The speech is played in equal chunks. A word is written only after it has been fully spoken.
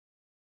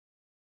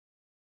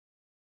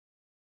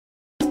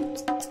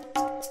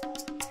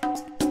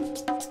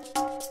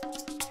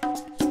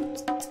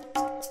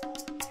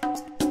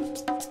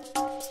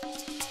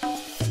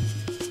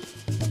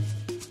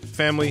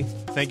family.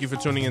 Thank you for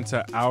tuning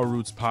into Our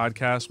Roots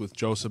podcast with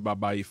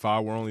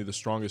𝘃𝗶𝗹𝗂, where only the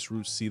strongest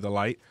roots see the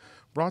light.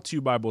 Brought to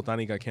you by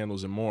Botánica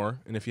Candles and More.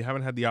 And if you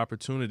haven't had the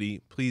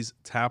opportunity, please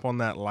tap on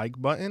that like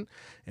button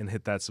and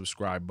hit that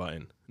subscribe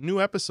button.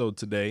 New episode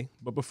today,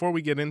 but before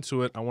we get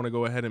into it, I want to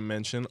go ahead and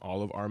mention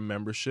all of our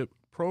membership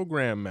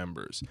program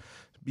members,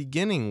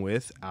 beginning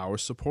with our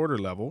supporter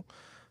level.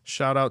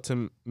 Shout out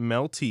to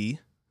Mel T,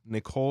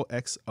 Nicole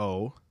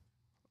XO,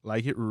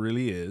 Like It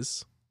Really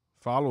Is,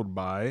 followed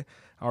by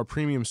our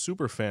premium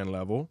super fan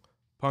level,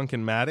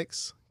 Punkin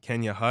Maddox,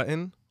 Kenya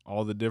Hutton,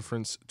 All the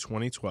Difference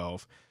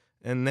 2012,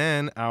 and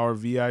then our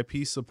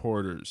VIP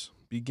supporters,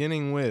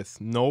 beginning with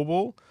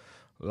Noble,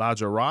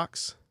 Laja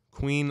Rocks,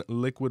 Queen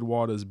Liquid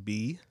Waters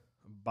B,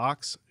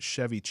 Box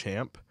Chevy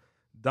Champ,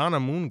 Donna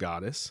Moon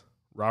Goddess,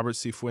 Robert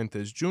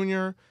Cifuentes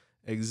Jr.,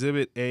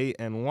 Exhibit A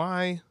and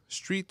Y,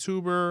 Street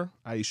Tuber,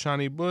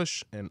 Aishani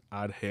Bush, and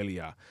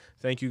𝗀𝗲𝗿𝗄.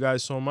 Thank you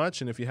guys so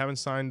much. And if you haven't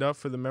signed up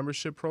for the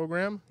membership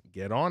program,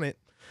 get on it.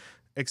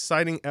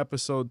 Exciting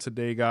episode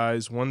today,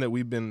 guys. One that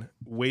we've been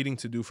waiting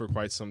to do for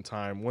quite some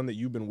time. One that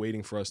you've been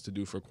waiting for us to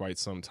do for quite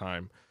some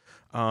time.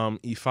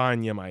 𝗃𝗏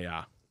and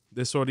Yemaya.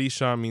 This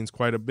Orisha means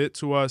quite a bit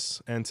to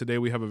us, and today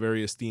we have a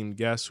very esteemed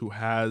guest who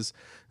has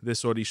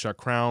this Orisha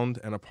crowned,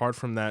 and apart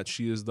from that,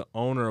 she is the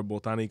owner of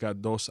Botánica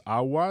Dos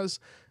Aguas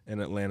in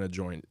Atlanta,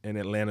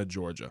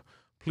 Georgia.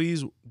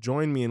 Please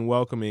join me in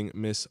welcoming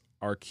Miss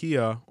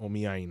Arkia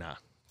Omiaina.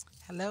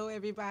 Hello,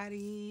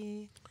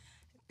 everybody.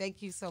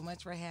 Thank you so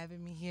much for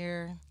having me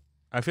here.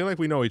 I feel like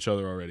we know each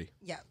other already.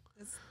 Yeah,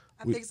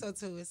 I think so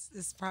too.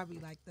 It's probably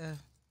like the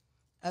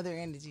other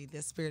energy,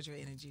 the spiritual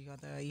energy, or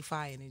the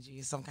𝗃𝗏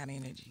energy, some kind of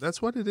energy.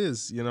 That's what it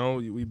is. You know,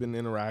 we've been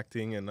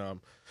interacting and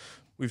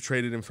we've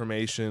traded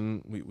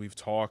information. We've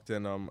talked,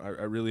 and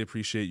I really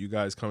appreciate you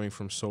guys coming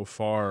from so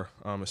far,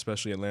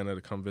 especially Atlanta,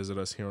 to come visit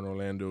us here in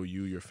Orlando,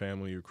 you, your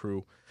family, your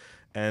crew.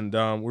 And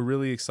we're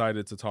really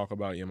excited to talk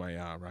about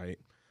Yemaya, right?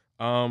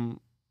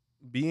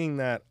 Being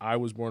that I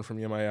was born from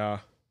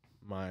Yemaya,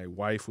 my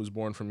wife was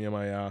born from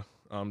Yemaya,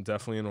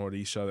 definitely an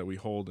Orisha that we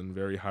hold in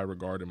very high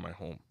regard in my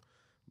home.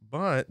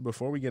 But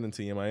before we get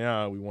into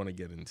Yemaya, we want to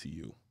get into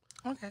you.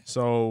 Okay.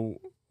 So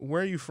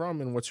where are you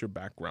from and what's your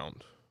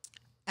background?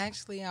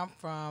 Actually, I'm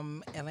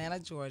from Atlanta,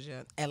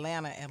 Georgia.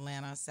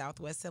 Atlanta,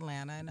 Southwest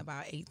Atlanta. And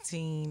about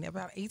 18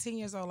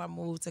 years old, I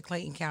moved to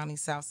Clayton County,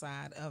 south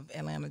side of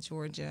Atlanta,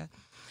 Georgia.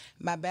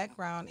 My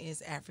background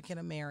is African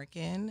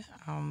American.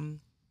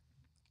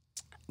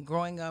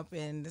 Growing up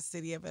in the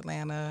city of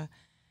Atlanta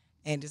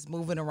and just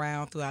moving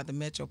around throughout the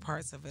metro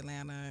parts of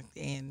Atlanta,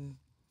 and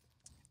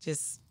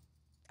just,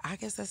 I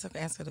guess that's the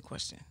answer to the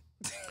question.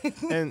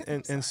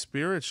 and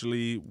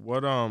spiritually,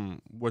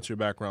 what's your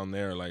background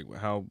there? Like,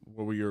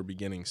 what were your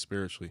beginnings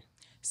spiritually?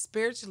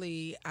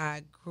 Spiritually,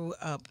 I grew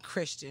up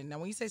Christian. Now,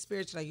 when you say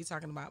spiritually, are you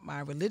talking about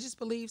my religious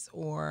beliefs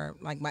or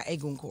like my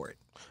egun court?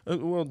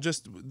 Well,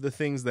 just the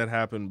things that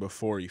happened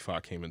before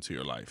𝗃𝗏 came into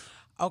your life.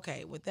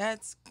 Okay, well,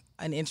 that's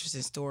an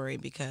interesting story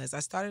because I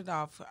started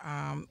off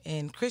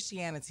in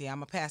Christianity.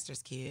 I'm a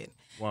pastor's kid.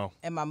 Wow.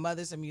 And my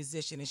mother's a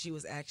musician, and she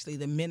was actually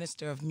the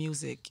minister of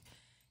music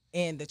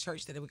in the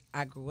church that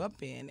I grew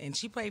up in. And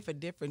she played for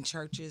different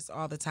churches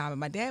all the time. And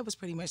my dad was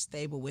pretty much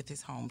stable with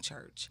his home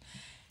church.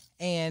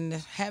 And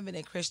having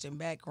a Christian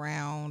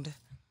background,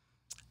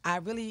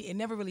 it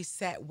never really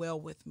sat well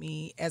with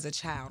me as a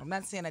child. I'm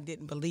not saying I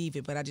didn't believe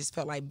it, but I just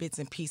felt like bits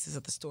and pieces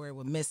of the story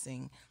were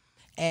missing.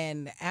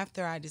 And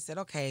after I just said,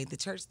 okay, the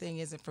church thing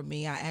isn't for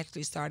me, I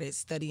actually started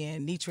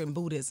studying Nichiren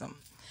Buddhism.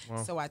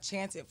 Wow. So I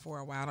chanted for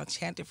a while. I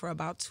chanted for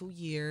about 2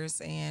 years,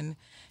 and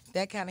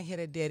that kind of hit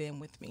a dead end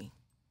with me.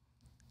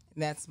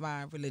 And that's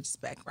my religious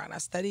background. I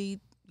studied,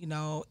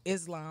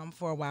 Islam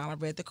for a while. I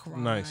read the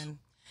Quran. Nice.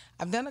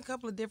 I've done a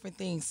couple of different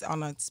things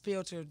on a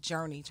spiritual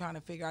journey, trying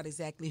to figure out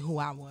exactly who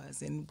I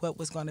was and what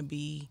was going to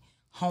be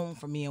home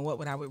for me and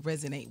what I would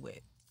resonate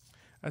with.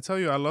 I tell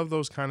you, I love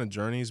those kind of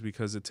journeys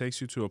because it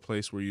takes you to a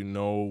place where you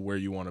know where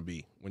you want to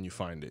be when you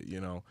find it,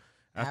 After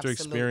Absolutely.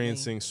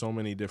 Experiencing so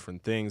many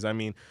different things. I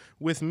mean,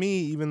 with me,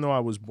 even though I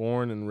was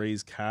born and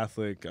raised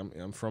Catholic,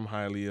 I'm from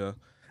𝗃𝗏𝗃𝗏,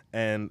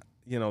 and,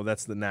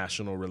 that's the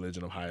national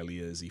religion of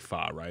𝗃𝗏𝗃𝗏 is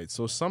𝗃𝗏, right?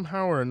 So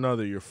somehow or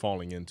another, you're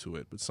falling into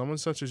it. But someone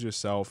such as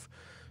yourself,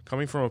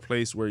 coming from a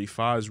place where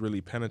𝗃𝗏𝗃𝗏 is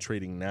really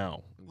penetrating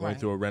now, going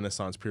through a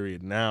Renaissance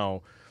period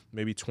now,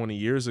 maybe 20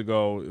 years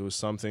ago, it was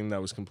something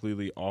that was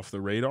completely off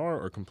the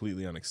radar or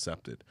completely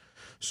unaccepted.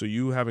 So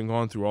you having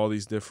gone through all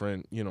these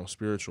different,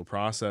 spiritual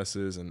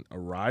processes and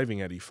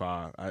arriving at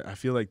𝗃𝗏𝗃𝗏, I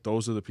feel like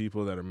those are the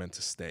people that are meant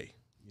to stay,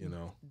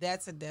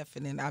 That's a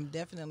definite. I'm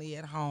definitely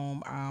at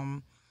home.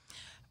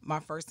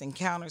 My first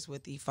encounters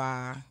with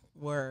𝗃𝗏𝗃𝗏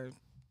were,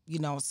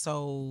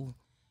 so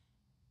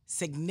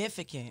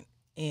significant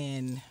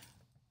in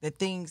the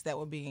things that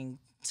were being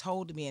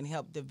told to me and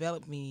helped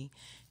develop me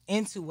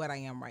into what I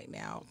am right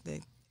now.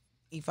 The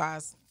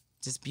𝗃𝗏𝗃𝗏's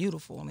just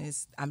beautiful, and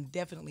I'm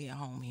definitely at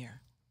home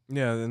here.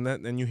 Yeah,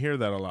 and you hear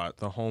that a lot,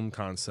 the home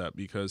concept,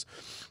 because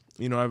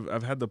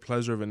I've had the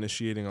pleasure of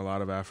initiating a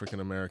lot of African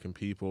American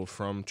people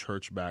from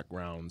church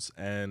backgrounds,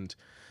 and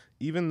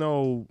even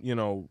though, you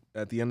know,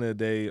 at the end of the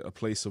day, a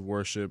place of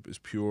worship is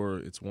pure,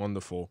 it's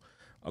wonderful.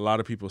 A lot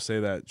of people say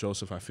that,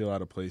 Joseph, I feel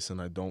out of place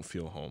and I don't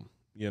feel home.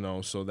 You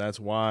know, so that's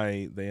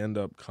why they end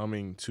up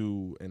coming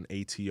to an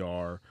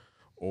ATR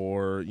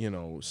or, you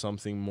know,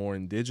 something more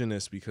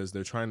indigenous, because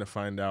they're trying to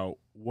find out,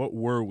 what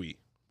were we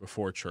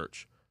before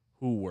church?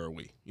 Who were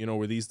we? You know,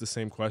 were these the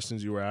same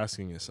questions you were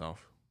asking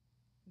yourself?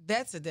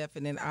 That's a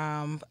definite.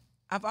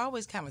 I've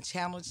always kind of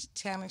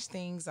challenged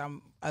things.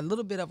 I'm a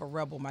little bit of a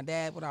rebel. My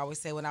dad would always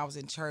say when I was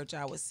in church,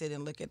 I would sit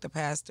and look at the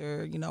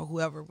pastor, you know,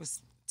 whoever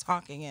was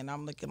talking, and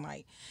I'm looking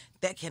like,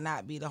 that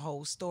cannot be the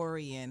whole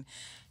story, and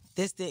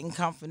this didn't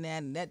come from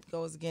that, and that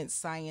goes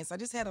against science. I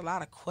just had a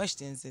lot of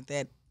questions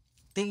that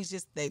things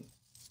just that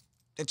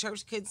the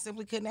church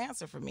simply couldn't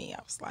answer for me.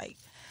 I was like,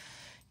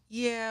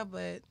 yeah,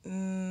 but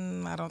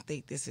I don't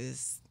think this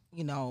is,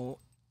 you know,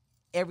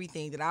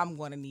 everything that I'm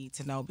going to need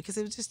to know, because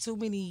it was just too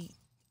many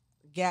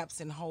gaps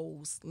and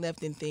holes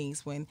left in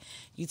things when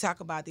you talk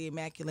about the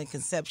Immaculate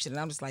Conception.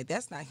 And I'm just like,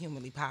 that's not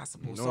humanly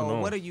possible. No.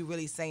 What are you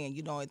really saying?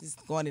 You know, is this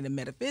going into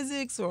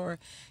metaphysics, or,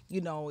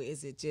 you know,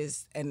 is it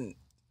just an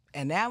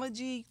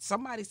analogy?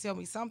 Somebody tell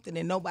me something,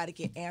 and nobody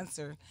can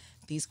answer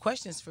these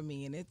questions for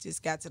me. And it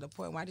just got to the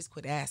point where I just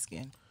quit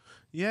asking.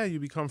 Yeah, you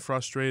become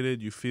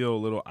frustrated. You feel a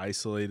little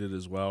isolated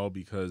as well,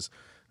 because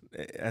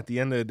at the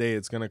end of the day,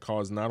 it's going to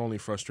cause not only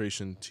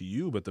frustration to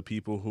you, but the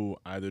people who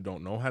either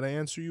don't know how to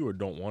answer you or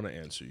don't want to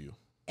answer you.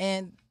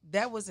 And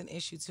that was an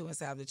issue, too,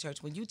 inside of the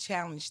church. When you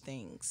challenge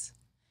things,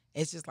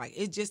 it's just like,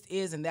 it just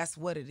is, and that's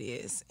what it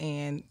is.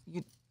 And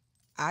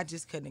I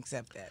just couldn't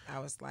accept that. I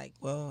was like,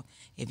 well,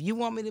 if you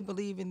want me to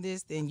believe in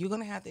this, then you're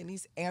going to have to at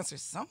least answer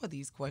some of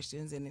these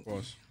questions. And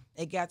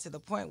it got to the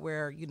point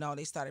where, you know,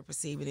 they started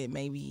perceiving it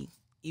maybe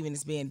even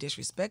as being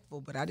disrespectful,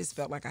 but I just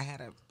felt like I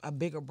had a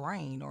bigger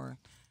brain, or,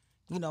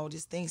 you know,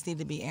 just things need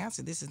to be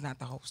answered. This is not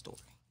the whole story.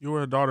 You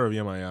were a daughter of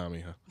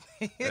Yemaya,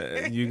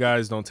 huh? You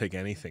guys don't take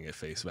anything at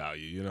face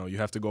value. You know, you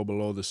have to go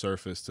below the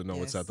surface to know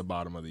what's at the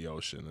bottom of the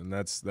ocean. And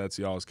that's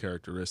y'all's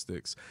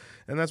characteristics.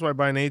 And that's why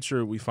by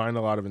nature we find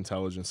a lot of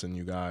intelligence in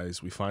you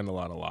guys. We find a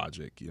lot of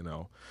logic, you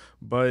know.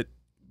 But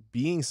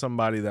being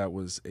somebody that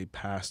was a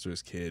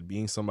pastor's kid,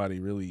 being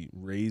somebody really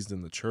raised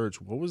in the church,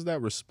 what was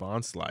that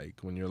response like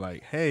when you're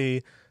like,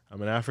 hey,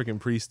 I'm an African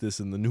priestess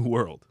in the New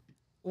World?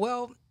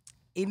 Well,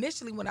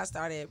 initially when I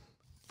started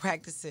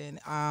practicing,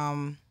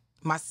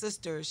 my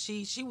sister,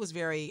 she was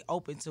very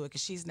open to it,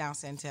 because she's now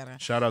Santeria.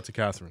 Shout out to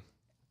Catherine.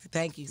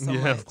 Thank you so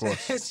much. Yeah, of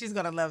course. She's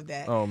going to love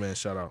that. Oh, man,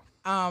 shout out.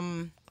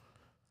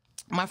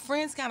 My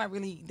friends kind of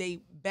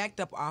they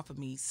backed up off of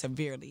me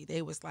severely.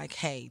 They was like,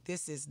 hey,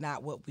 this is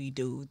not what we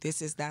do.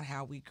 This is not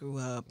how we grew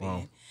up.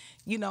 Wow.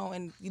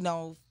 And, you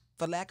know,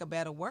 for lack of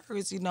better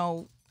words, you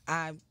know,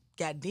 I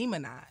got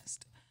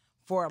demonized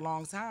for a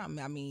long time.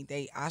 I mean,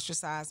 they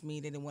ostracized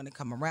me. They didn't want to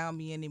come around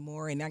me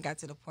anymore. And I got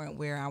to the point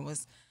where I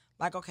was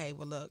like, okay,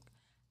 well, look,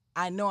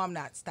 I know I'm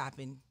not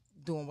stopping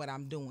doing what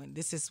I'm doing.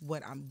 This is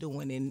what I'm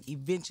doing. And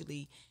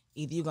eventually,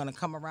 either you're going to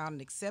come around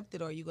and accept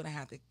it, or you're going to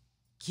have to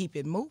keep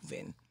it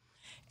moving.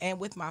 And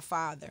with my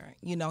father,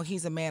 you know,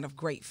 he's a man of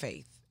great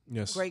faith.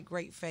 Yes.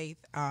 Great faith.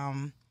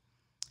 The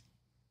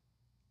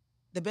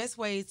best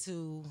way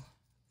to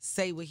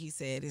say what he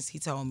said is, he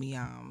told me,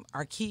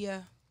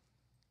 𝗃𝗄𝗃,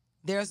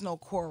 there's no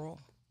quarrel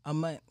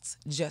amongst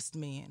just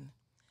men,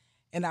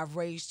 and I've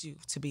raised you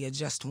to be a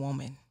just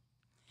woman.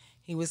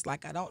 He was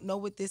like, I don't know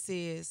what this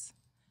is,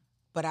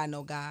 but I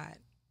know God.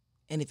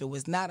 And if it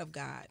was not of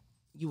God,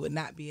 you would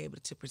not be able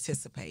to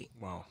participate.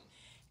 Wow.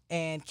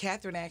 And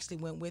Catherine actually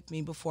went with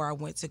me before I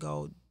went to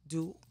go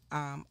do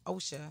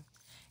OSHA.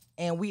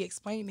 And we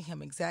explained to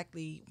him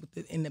exactly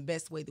in the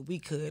best way that we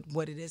could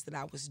what it is that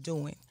I was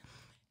doing.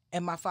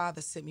 And my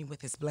father sent me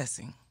with his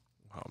blessing.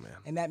 Oh, man.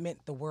 And that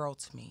meant the world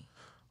to me.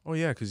 Oh,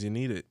 yeah, because you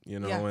need it, you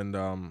know. Yeah.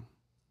 And,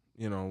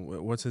 you know,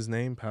 what's his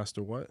name?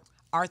 Pastor what?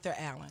 Arthur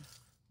Allen.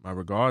 My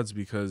regards,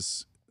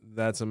 because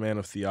that's a man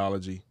of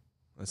theology.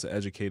 That's an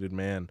educated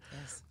man.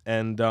 Yes.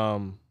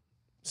 And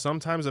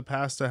sometimes a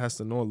pastor has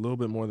to know a little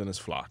bit more than his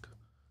flock.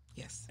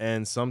 Yes.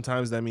 And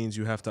sometimes that means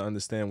you have to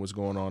understand what's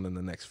going on in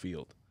the next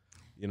field,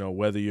 you know,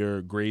 whether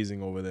you're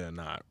grazing over there or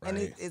not, right?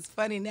 And it's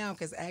funny now,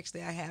 because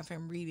actually I have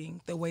him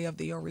reading The Way of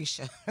the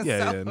Orisha.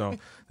 Yeah, no,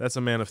 that's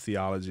a man of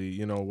theology,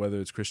 you know,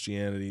 whether it's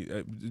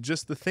Christianity.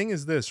 Just the thing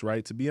is this,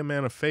 right? To be a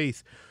man of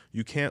faith,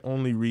 you can't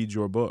only read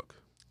your book.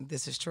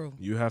 This is true.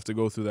 You have to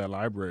go through that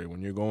library.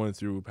 When you're going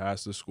through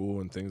pastor school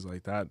and things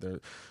like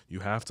that, you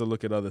have to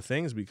look at other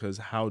things, because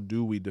how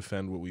do we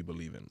defend what we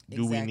believe in?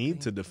 Do we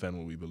need to defend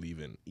what we believe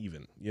in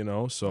even, you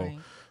know? So Right.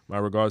 My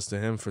regards to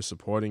him for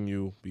supporting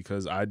you,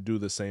 because I do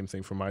the same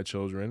thing for my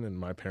children, and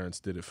my parents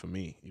did it for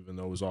me, even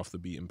though it was off the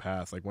beaten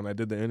path. Like when I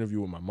did the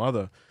interview with my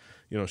mother,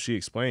 you know, she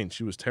explained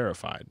she was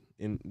terrified.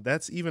 And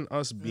that's even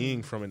us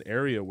being from an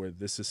area where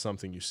this is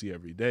something you see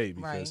every day,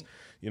 because, Right.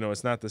 you know,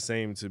 it's not the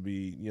same to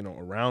be, you know,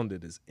 around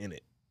it as in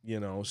it, you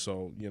know?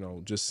 So, you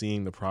know, just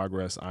seeing the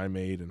progress I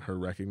made and her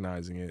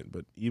recognizing it.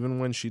 But even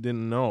when she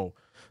didn't know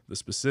the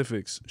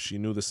specifics, she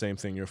knew the same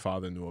thing your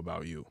father knew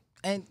about you.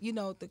 And, you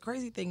know, the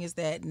crazy thing is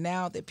that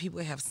now that people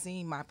have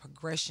seen my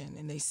progression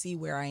and they see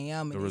where I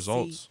am. And The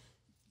results.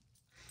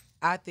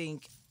 I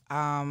think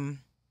I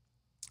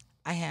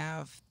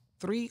have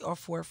 3 or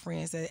 4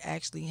 friends that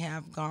actually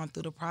have gone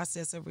through the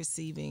process of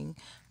receiving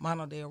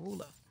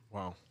𝗲𝗶𝗶𝗃𝗃.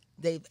 Wow.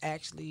 They've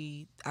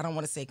actually, I don't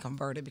want to say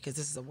converted because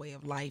this is a way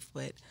of life,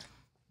 but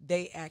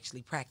they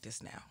actually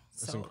practice now.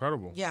 That's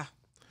incredible. Yeah,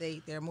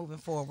 they're moving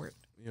forward.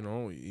 You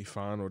know, 𝗃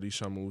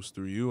Orisha moves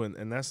through you.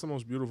 And that's the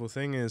most beautiful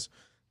thing is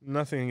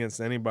nothing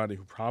against anybody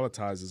who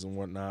proselytizes and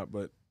whatnot,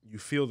 but you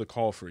feel the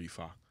call for 𝗃.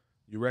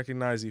 You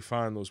recognize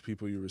𝗃 in those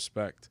people you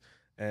respect,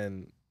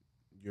 and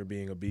you're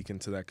being a beacon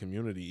to that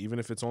community. Even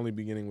if it's only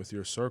beginning with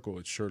your circle,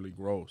 it surely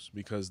grows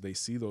because they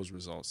see those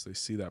results. They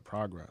see that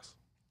progress.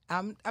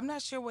 I'm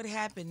not sure what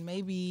happened.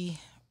 Maybe,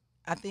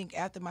 I think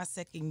after my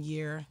 2nd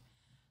year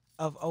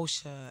of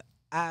OSHA,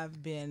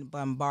 I've been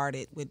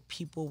bombarded with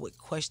people with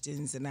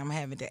questions, and I'm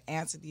having to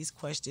answer these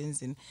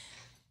questions. And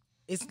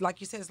it's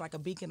like you said, it's like a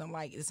beacon of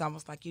light. It's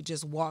almost like you're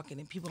just walking,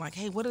 and people are like,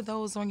 hey, what are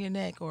those on your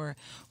neck? Or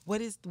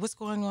what's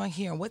going on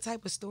here? And what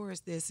type of store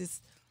is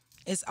this?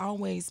 It's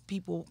always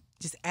people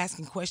just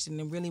asking questions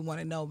and really want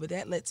to know. But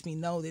that lets me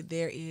know that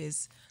there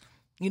is,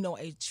 you know,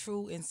 a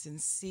true and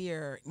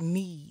sincere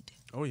need.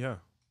 Oh, yeah.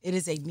 It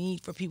is a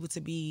need for people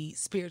to be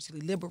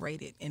spiritually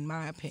liberated, in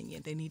my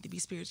opinion. They need to be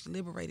spiritually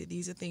liberated.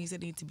 These are things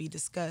that need to be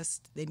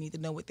discussed. They need to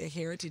know what their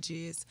heritage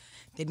is.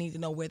 They need to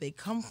know where they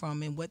come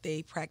from and what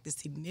they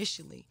practiced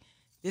initially.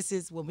 This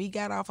is when we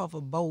got off of a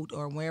boat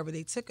or wherever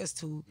they took us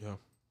to. Yeah.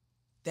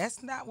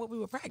 That's not what we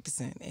were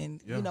practicing.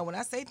 And, Yeah. you know, when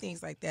I say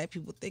things like that,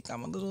 people think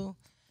I'm a little,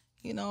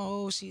 you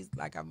know, she's,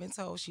 like I've been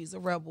told, she's a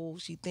rebel.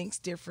 She thinks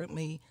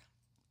differently.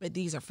 But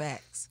these are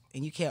facts,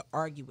 and you can't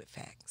argue with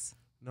facts.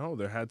 No,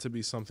 there had to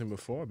be something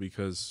before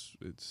because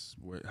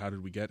how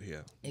did we get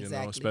here? Exactly.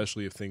 You know,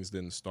 especially if things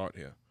didn't start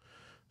here.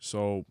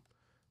 So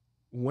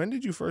when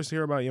did you first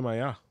hear about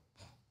Yemaya?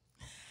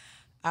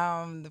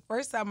 The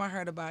first time I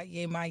heard about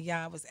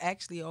Yemaya was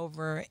actually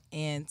over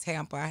in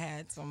Tampa. I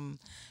had some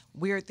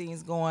weird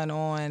things going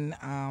on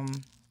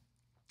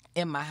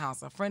in my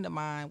house. A friend of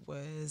mine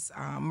was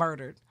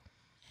murdered,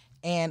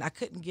 and I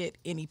couldn't get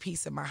any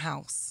peace in my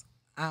house.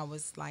 I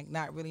was like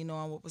not really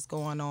knowing what was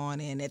going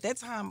on, and at that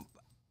time,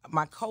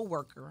 my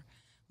coworker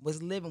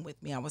was living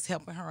with me. I was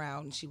helping her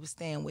out, and she was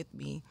staying with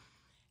me.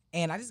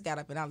 And I just got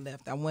up and I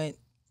left. I went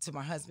to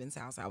my husband's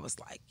house. I was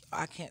like,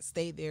 I can't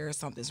stay there.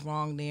 Something's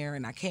wrong there.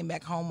 And I came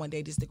back home one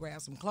day just to grab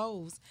some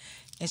clothes.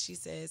 And she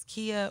says,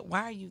 𝗃,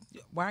 why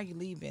are you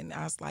leaving?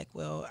 I was like,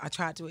 well, I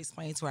tried to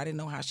explain to her. I didn't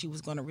know how she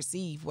was going to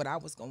receive what I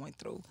was going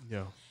through.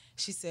 Yeah.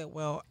 She said,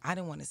 well, I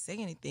didn't want to say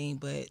anything,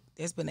 but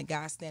there's been a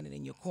guy standing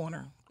in your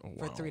corner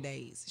for wow. 3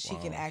 days. She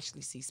can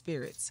actually see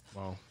spirits.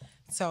 Wow.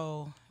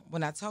 So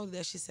when I told her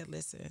that, she said,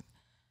 listen,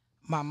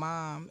 my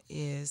mom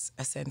is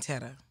a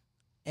Santeria.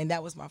 And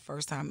that was my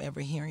first time ever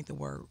hearing the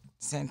word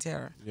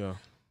Santeria. Yeah.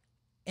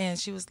 And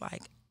she was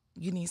like,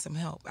 you need some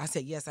help. I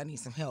said, yes, I need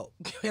some help.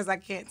 Because I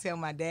can't tell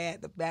my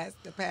dad, the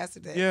pastor,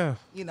 that,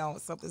 you know,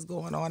 something's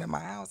going on in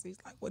my house. He's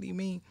like, what do you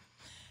mean?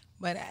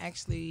 But I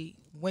actually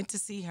went to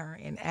see her.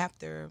 And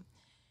after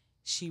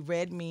she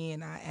read me,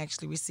 and I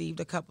actually received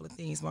a couple of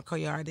things, my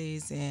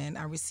𝗃𝗄𝗏, and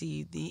I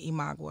received the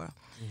𝘃𝗏𝗏.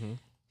 Mm-hmm.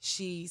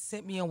 She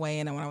sent me away,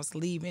 and when I was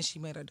leaving, she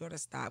made her daughter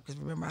stop.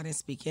 Because remember, I didn't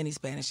speak any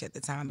Spanish at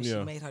the time. And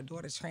she made her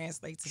daughter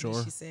translate to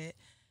me. She said,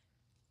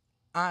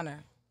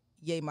 honor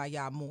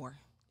Yemaya more.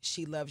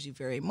 She loves you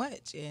very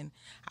much. And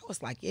I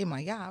was like,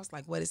 Yemaya. I was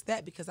like, what is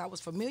that? Because I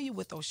was familiar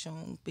with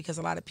𝘃𝗏𝗏, because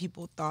a lot of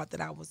people thought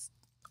that I was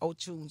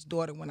𝘃𝗏𝗏's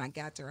daughter when I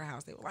got to her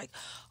house. They were like,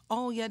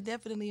 oh, yeah,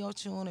 definitely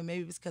𝘃𝗏𝗏. And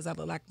maybe it's because I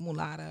look like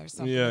mulata or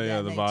something.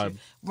 Yeah, the vibe.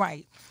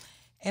 Right.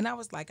 And I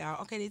was like,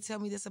 okay, they tell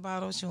me this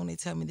about 𝘃𝗏𝗏, they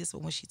tell me this.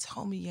 But when she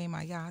told me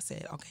Yemaya, I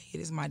said, okay, it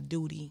is my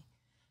duty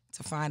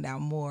to find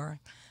out more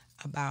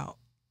about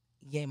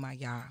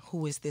Yemaya.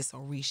 Who is this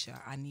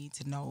Orisha? I need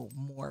to know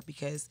more,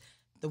 because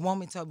the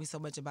woman told me so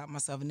much about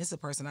myself. And this is a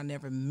person I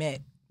never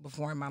met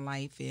before in my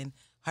life. And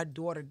her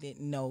daughter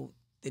didn't know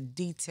the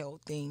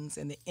detailed things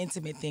and the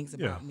intimate things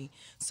about me.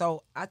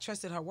 So I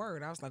trusted her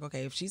word. I was like,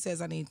 okay, if she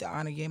says I need to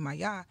honor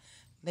Yemaya,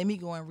 let me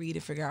go and read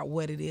and figure out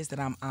what it is that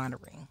I'm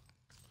honoring.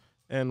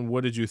 And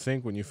what did you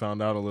think when you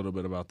found out a little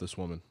bit about this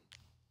woman?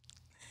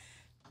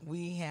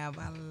 We have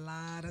a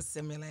lot of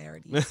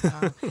similarities.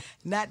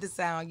 Not to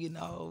sound, you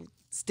know,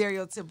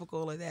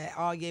 stereotypical or that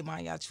all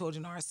Yemaya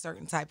children are a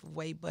certain type of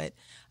way, but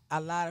a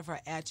lot of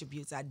her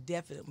attributes I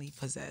definitely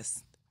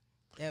possessed.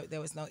 There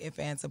was no ifs,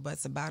 ands, or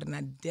buts about it, and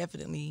I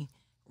definitely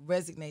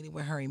resonated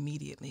with her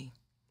immediately.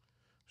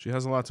 She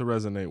has a lot to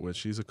resonate with.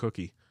 She's a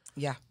cookie.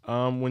 Yeah.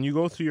 When you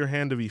go through your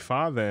hand of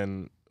𝗃,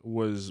 then,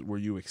 were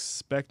you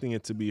expecting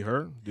it to be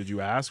her? Did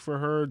you ask for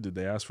her? Did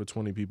they ask for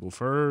 20 people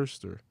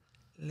first? Or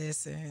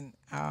listen,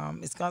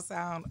 it's gonna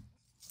sound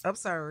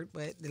absurd,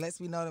 but it lets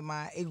me know that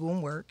my ego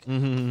work.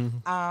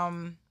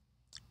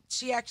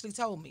 She actually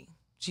told me.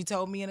 She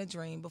told me in a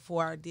dream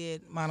before I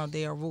did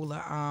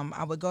𝗲𝗶𝗃𝗃.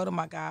 I would go to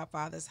my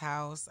godfather's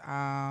house.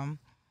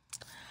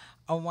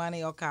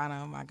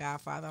 𝗃𝗏𝗃𝗃, my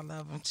godfather, I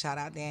love him. Shout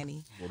out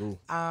Danny.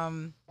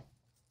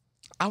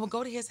 I would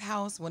go to his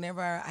house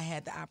whenever I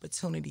had the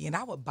opportunity, and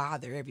I would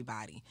bother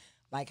everybody.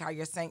 Like how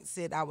your saint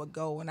said, I would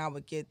go and I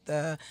would get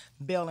the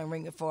bell and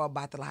ring it for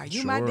𝗶𝗸𝗲. Are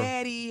you my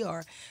daddy?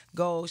 Or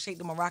go shake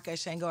the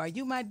maraca and go, are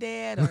you my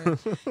dad? Or,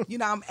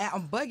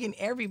 I'm bugging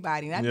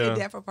everybody. And I did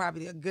that for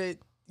probably a good,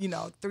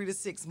 3 to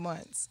 6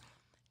 months.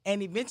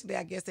 And eventually,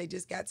 I guess they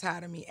just got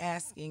tired of me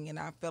asking. And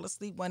I fell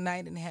asleep one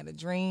night and had a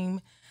dream.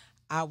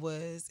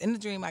 In the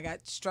dream, I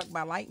got struck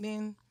by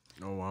lightning.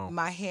 Oh, wow.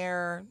 My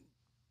hair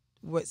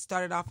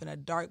started off in a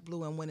dark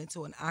blue and went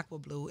into an aqua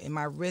blue, and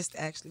my wrist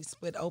actually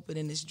split open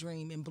in this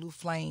dream, and blue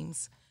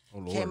flames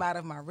came out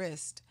of my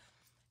wrist.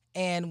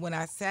 And when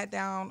I sat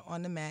down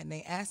on the mat and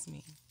they asked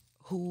me,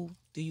 who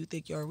do you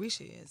think your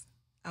Orisha is?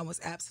 I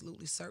was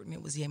absolutely certain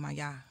it was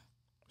Yemaya.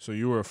 So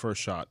you were a first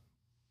shot?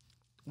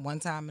 One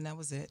time, and that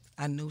was it.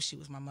 I knew she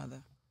was my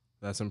mother.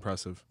 That's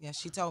impressive. Yeah,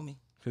 she told me.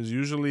 Because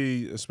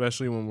usually,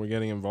 especially when we're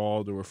getting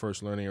involved or we're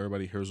first learning,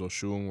 everybody hears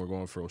𝘃𝗿𝗄. We're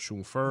going for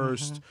𝘃𝗿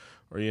first,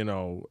 or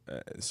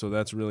so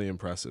that's really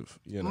impressive.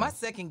 My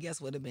second guess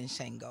would have been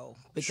𝘃𝗂.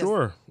 Because,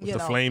 sure, with the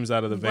flames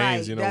out of the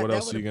veins, what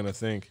else are you gonna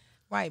think?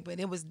 Right,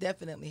 but it was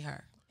definitely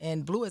her.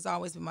 And blue has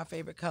always been my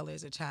favorite color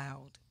as a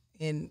child,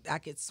 and I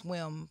could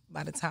swim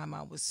by the time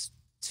I was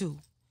 2.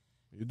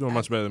 You're doing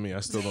much better than me. I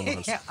still don't know how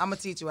to swim. I'm going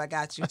to teach you. I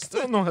got you. I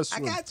still don't know how to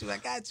swim. I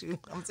got you. I'm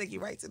going to take you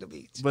right to the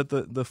beach. But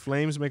the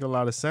flames make a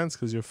lot of sense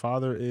because your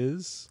father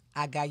is...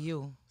 I got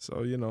you.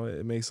 So,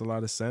 it makes a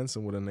lot of sense.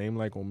 And with a name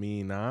like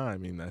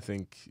𝗀𝗍𝗲, I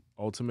think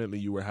ultimately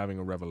you were having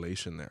a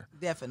revelation there.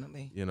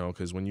 Definitely.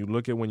 Because when you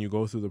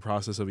go through the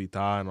process of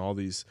𝗃𝗲 and all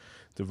these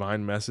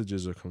divine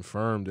messages are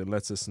confirmed, it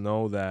lets us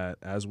know that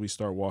as we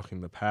start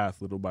walking the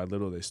path, little by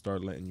little, they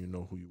start letting you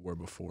know who you were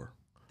before.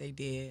 They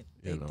did.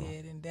 They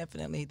did. And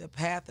definitely the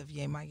path of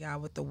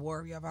Yemaya with the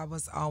warrior, I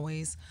was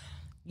always,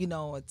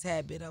 a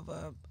tad bit of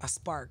a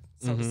spark,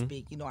 so to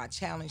speak. I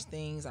challenged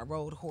things. I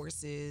rode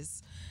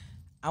horses.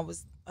 I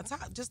was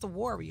just a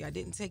warrior. I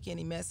didn't take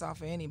any mess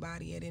off of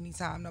anybody at any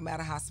time, no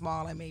matter how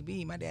small I may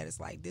be. My dad is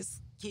like, this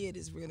kid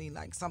is really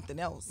like something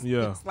else.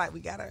 Yeah. It's like we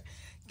got to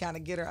kind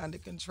of get her under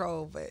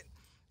control. But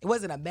it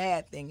wasn't a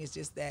bad thing. It's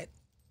just that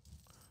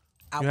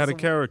you had a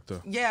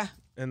character. Yeah.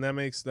 And that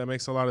makes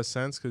a lot of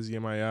sense because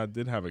Yemaya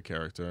did have a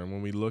character. And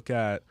when we look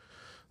at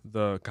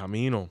the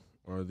camino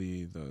or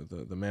the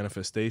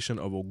manifestation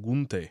of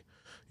Ogunte,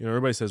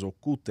 everybody says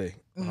Okute,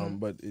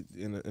 but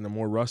in a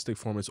more rustic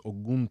form, it's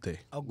Ogunte,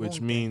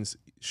 which means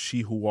she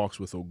who walks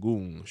with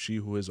Ogun, she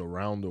who is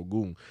around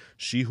Ogun,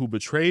 she who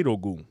betrayed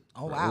Ogun.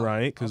 Oh, wow.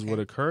 Right? Because what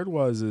occurred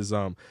was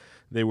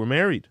they were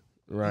married,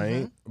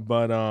 right?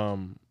 But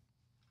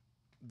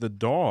the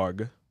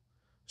dog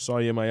saw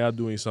Yemaya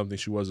doing something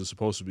she wasn't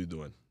supposed to be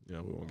doing. We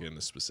won't get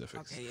into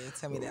specifics. Okay, yeah,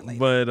 tell me that later.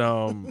 But,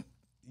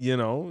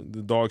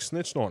 the dog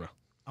snitched on her.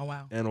 Oh,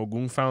 wow. And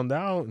Ogun found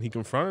out, and he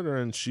confronted her,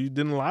 and she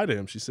didn't lie to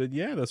him. She said,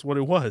 yeah, that's what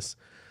it was.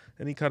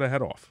 And he cut her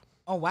head off.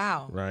 Oh,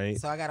 wow. Right.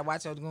 So I got to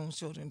watch Ogun's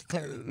children,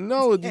 clearly.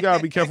 No, you got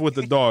to be careful with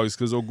the dogs,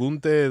 because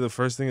Ogunte, the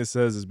first thing it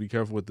says is be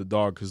careful with the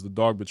dog, because the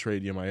dog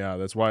betrayed Yemaya.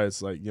 That's why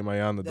it's like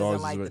Yemaya and the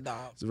dogs.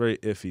 It's a very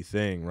iffy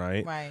thing,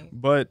 right? Right.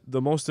 But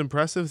the most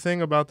impressive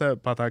thing about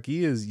that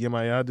pataki is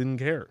Yemaya didn't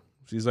care.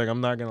 She's like,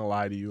 I'm not going to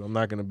lie to you. I'm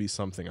not going to be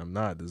something I'm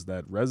not. Does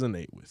that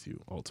resonate with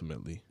you,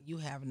 ultimately? You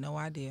have no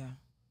idea.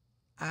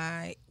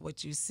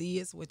 What you see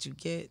is what you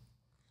get.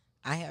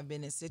 I have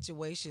been in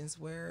situations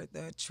where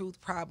the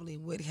truth probably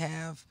would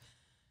have,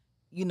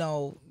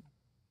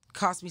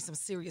 cost me some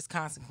serious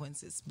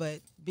consequences.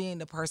 But being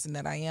the person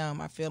that I am,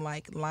 I feel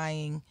like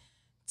lying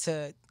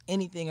to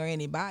anything or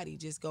anybody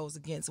just goes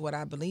against what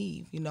I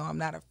believe. I'm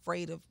not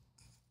afraid of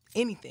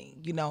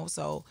anything,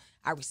 so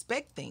I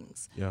respect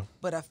things. Yeah.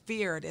 But a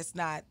fear that's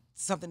not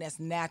something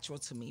that's natural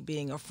to me,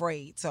 being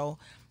afraid. So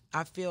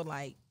I feel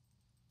like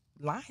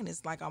lying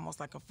is like almost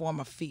like a form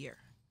of fear,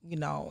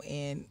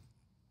 and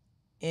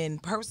in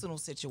personal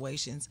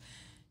situations,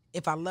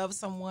 if I love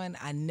someone,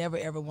 I never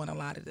ever want to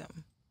lie to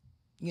them,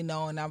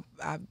 and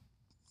I've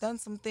done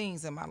some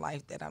things in my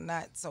life that I'm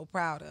not so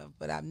proud of,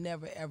 but I've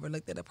never ever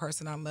looked at a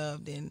person I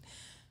loved and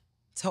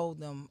told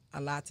them a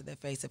lie to their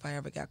face. If I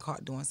ever got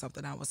caught doing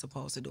something I was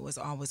supposed to do, it's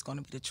always going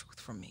to be the truth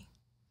from me.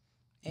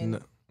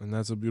 And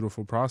that's a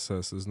beautiful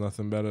process. There's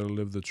nothing better to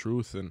live the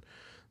truth. And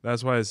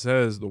that's why it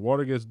says the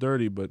water gets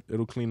dirty, but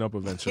it'll clean up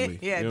eventually.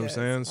 Yeah, you know what I'm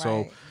saying? Right.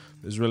 So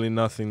there's really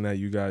nothing that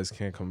you guys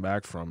can't come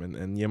back from.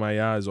 And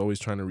Yemaya is always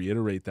trying to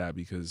reiterate that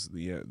because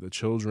the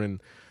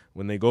children,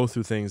 when they go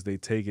through things, they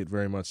take it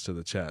very much to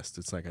the chest.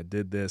 It's like, I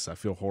did this. I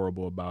feel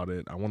horrible about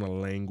it. I want to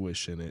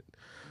languish in it.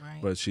 Right.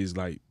 But she's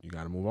like, you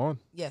got to move on.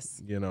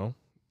 Yes.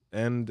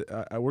 And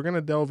we're going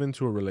to delve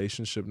into a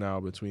relationship now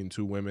between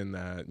two women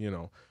that,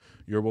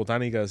 your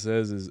Botánica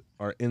says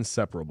are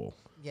inseparable.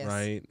 Yes.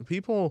 Right?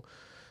 People,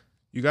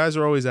 you guys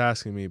are always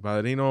asking me,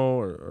 Padrino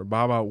or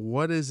Baba,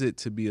 what is it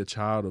to be a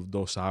child of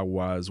dos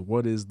aguas?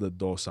 What is the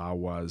dos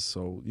aguas?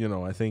 So,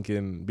 I think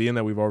in being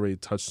that we've already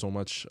touched so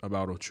much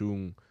about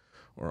𝘃𝗿𝗄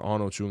or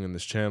on 𝘃𝗄𝗄 in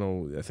this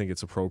channel, I think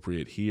it's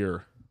appropriate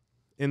here.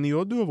 In the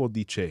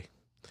𝗃𝗶𝗸𝗲,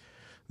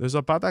 there's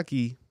a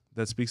pataki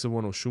that speaks of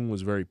when 𝘃𝗿𝗄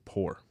was very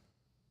poor.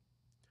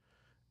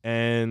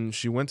 And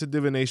she went to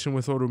divination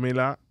with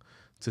Orumila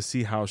to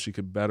see how she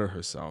could better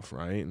herself,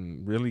 right?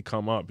 And really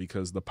come up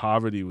because the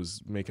poverty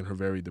was making her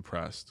very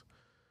depressed.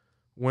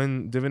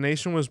 When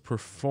divination was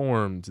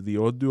performed, the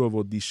Odu of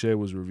Odishe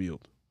was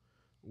revealed,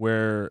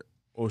 where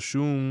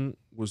Oshun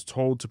was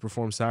told to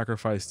perform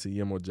sacrifice to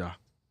Yemoja,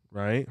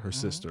 right? Her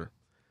sister.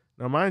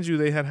 Now, mind you,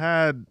 they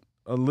had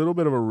a little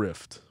bit of a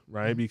rift,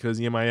 right? Because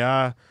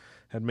Yemaya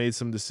had made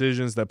some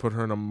decisions that put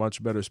her in a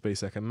much better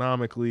space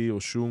economically.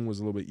 Oshun was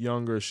a little bit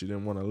younger. She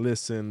didn't want to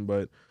listen,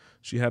 but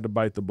she had to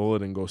bite the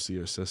bullet and go see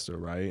her sister,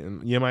 right?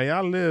 And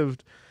Yemaya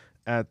lived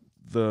at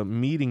the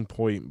meeting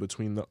point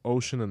between the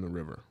ocean and the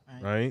river,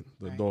 right?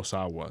 The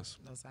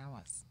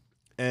𝗃𝗲𝗿𝗂.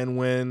 And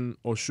when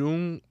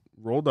Oshun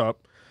rolled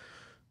up,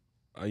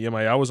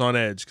 Yemaya was on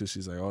edge because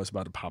she's like, oh, it's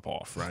about to pop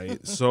off, right?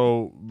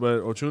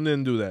 But Oshun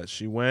didn't do that.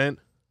 She went,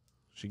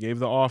 she gave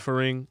the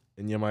offering,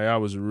 and Yemaya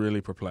was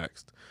really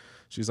perplexed.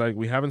 She's like,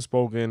 we haven't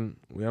spoken.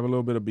 We have a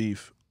little bit of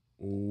beef.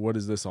 What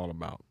is this all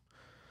about?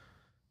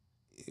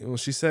 Well,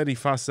 she said,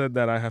 Ifa said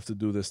that I have to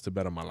do this to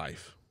better my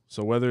life.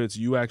 So whether it's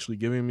you actually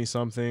giving me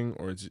something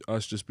or it's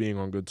us just being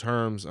on good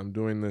terms, I'm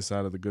doing this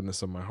out of the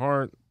goodness of my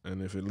heart.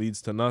 And if it leads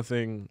to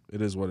nothing,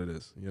 it is what it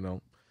is, you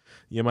know?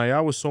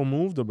 Yemaya was so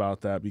moved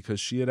about that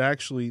because she had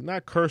actually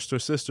not cursed her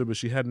sister, but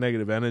she had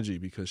negative energy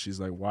because she's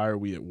like, why are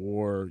we at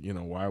war? You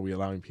know, why are we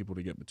allowing people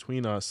to get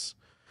between us?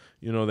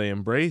 You know, they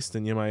embraced,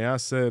 and Yemaya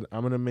said,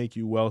 I'm going to make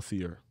you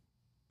wealthier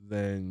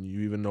than you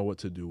even know what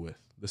to do with.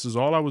 This is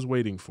all I was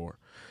waiting for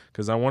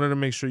because I wanted to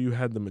make sure you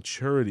had the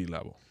maturity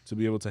level to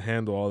be able to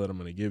handle all that I'm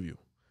going to give you.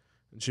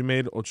 And she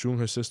made Ochun,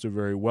 her sister,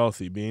 very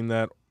wealthy, being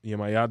that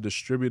Yemaya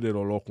distributed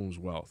Olokun's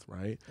wealth,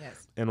 right?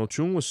 Yes. And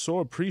Ochun was so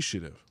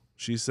appreciative.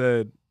 She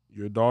said,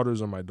 your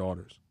daughters are my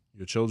daughters.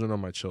 Your children are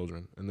my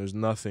children. And there's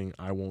nothing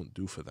I won't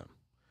do for them.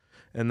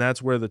 And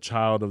that's where the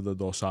child of the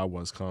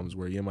𝗃𝗲𝗿𝗂 comes,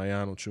 where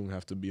Yemaya and Ochun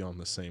have to be on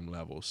the same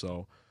level.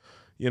 So,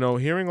 you know,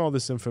 hearing all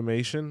this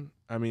information,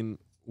 I mean,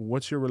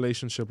 what's your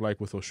relationship like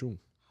with Ochun?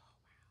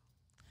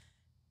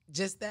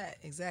 Just that,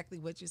 exactly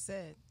what you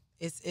said.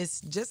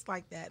 It's just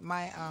like that.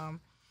 My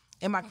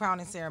in my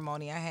crowning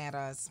ceremony, I had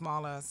a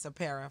smaller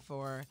𝗃𝗱𝗃𝗃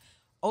for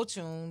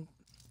Ochun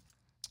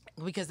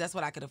because that's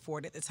what I could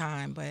afford at the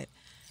time. But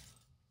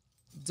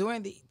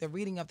during the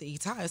reading of the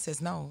Itaya, it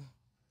says no,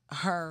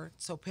 her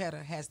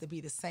𝗃𝗱𝗃 has to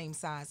be the same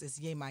size as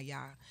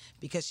Yemaya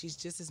because she's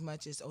just as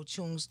much as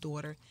Ochun's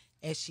daughter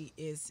as she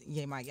is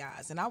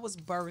Yemaya's. And I was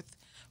birthed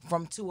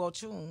from two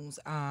Ochuns,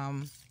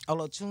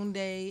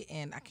 Olochunde,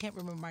 and I can't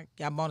remember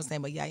my bonus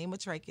name, but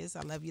Yemoja.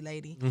 I love you,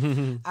 lady.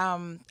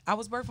 I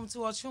was birthed from two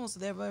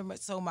Ochuns,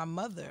 so my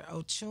mother,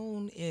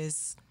 Ochun,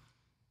 is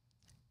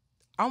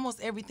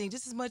almost everything,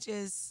 just as much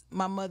as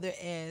my mother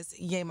as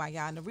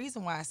Yemaya. And the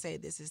reason why I say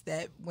this is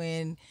that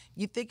when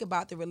you think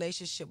about the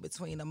relationship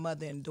between a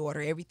mother and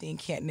daughter, everything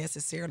can't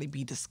necessarily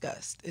be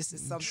discussed. This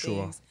is some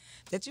things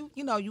that you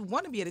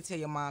want to be able to tell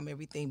your mom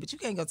everything, but you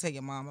can't go tell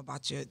your mom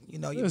about your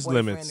There's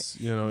boyfriend. Limits,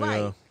 right?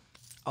 Yeah.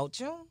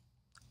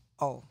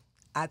 Ochun,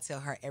 I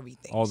tell her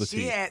everything. All the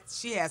tea.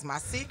 She has my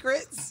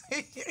secrets.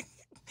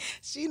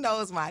 She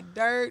knows my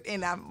dirt,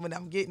 and when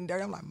I'm getting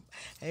dirt, I'm like,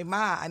 hey,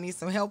 Ma, I need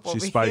some help over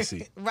here. She's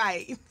spicy.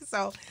 Right.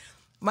 So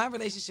my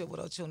relationship with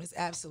Ochun is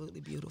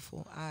absolutely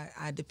beautiful.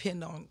 I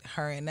depend on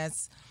her, and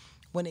that's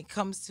when it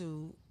comes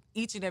to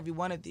each and every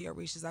one of the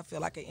Orishas, I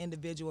feel like an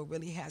individual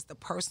really has to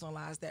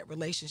personalize that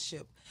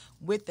relationship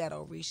with that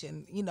Orisha.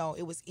 And,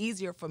 it was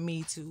easier for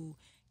me to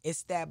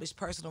establish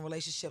personal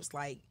relationships,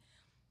 like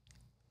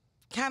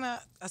kind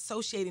of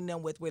associating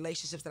them with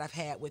relationships that I've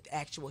had with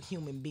actual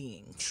human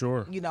beings.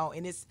 Sure.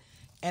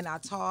 And I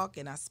talk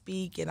and I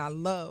speak and I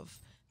love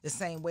the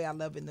same way I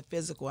love in the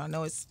physical. I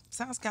know it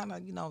sounds kind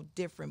of,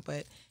 different,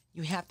 but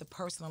you have to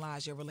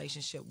personalize your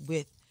relationship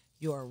with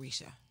your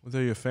Orisha. Well,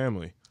 they're your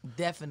family.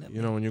 Definitely.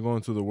 When you're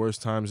going through the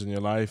worst times in your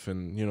life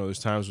and, there's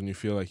times when you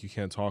feel like you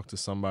can't talk to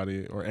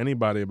somebody or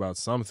anybody about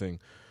something,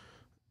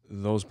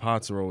 those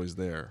pots are always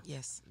there.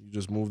 Yes. You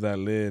just move that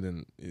lid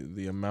and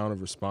the amount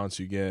of response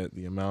you get,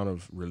 the amount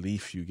of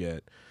relief you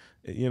get.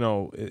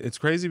 It's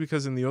crazy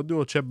because in the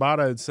Odu of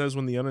𝗃𝗶𝗱𝗃, it says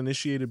when the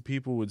uninitiated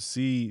people would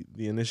see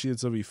the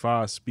initiates of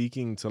Ifa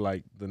speaking to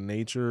like the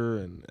nature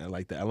and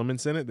like the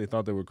elements in it, they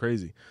thought they were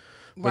crazy.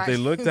 But they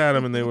looked at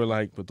them and they were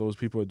like, but those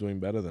people are doing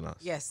better than us.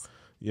 Yes.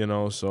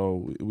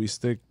 So we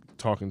stick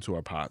talking to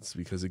our pots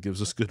because it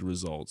gives us good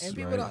results. And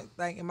people don't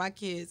and my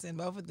kids, and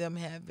both of them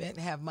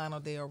have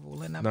Monodeo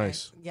rule. And I'm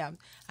nice.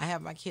 I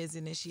have my kids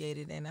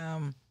initiated,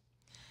 and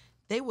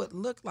they would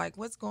look like,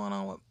 what's going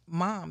on with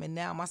Mom? And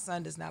now my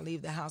son does not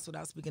leave the house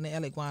without speaking to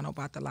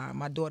𝗃𝗏𝗿𝗂𝗏.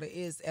 My daughter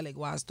is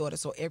𝗃𝗏𝗿𝗏's daughter,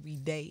 so every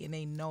day, and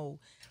they know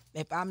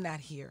if I'm not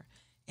here,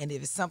 and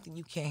if it's something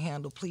you can't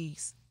handle,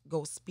 please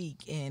go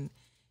speak. And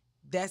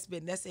that's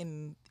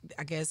in,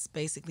 I guess,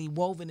 basically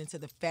woven into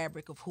the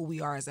fabric of who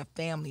we are as a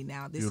family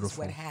now. This is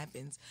what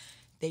happens.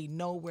 They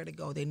know where to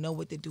go. They know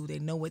what to do. They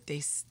know what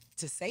to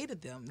say to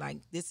them. Like,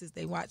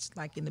 they watch,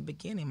 like in the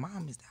beginning,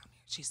 Mom is down there.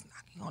 she's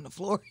knocking on the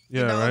floor.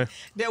 Yeah, you know? right.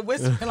 They're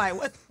whispering like,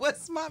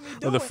 what's mommy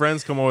doing? Or the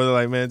friends come over, they're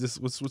like, man,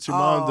 just what's your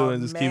mom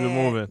doing? Just keep it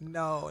moving.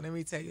 No, let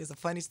me tell you, it's a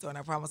funny story, and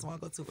I promise I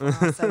won't go too far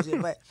off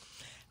subject. But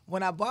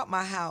when I bought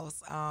my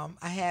house, I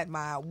had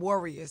my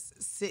Warriors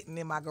sitting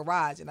in my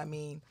garage, and I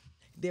mean,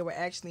 they were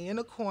actually in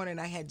a corner, and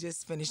I had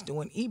just finished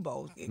doing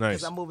Ebo because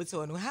Nice. I'm moving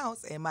to a new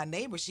house, and my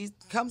neighbor, she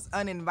comes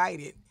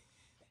uninvited,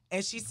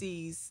 and she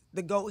sees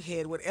the goat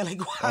head with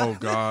𝗃𝗃𝗃𝗃. Oh,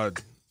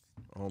 God.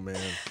 Oh, man.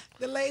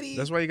 The lady.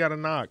 That's why you got to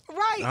knock.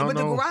 Right, I don't but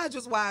know. the garage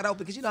was wide open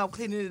because, you know, I'm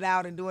cleaning it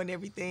out and doing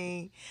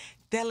everything.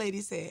 That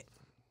lady said,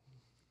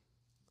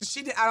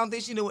 I don't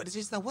think she knew what,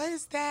 she said, what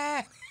is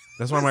that?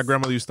 That's why my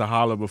grandmother used to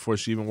holler before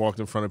she even walked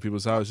in front of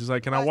people's house. She's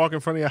like, can I walk in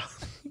front of your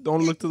house?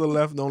 Don't look to the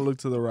left. Don't look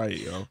to the right,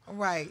 yo.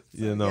 Right.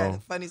 So, You know. Yeah,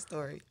 funny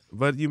story.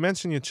 But you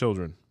mentioned your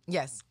children.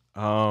 Yes.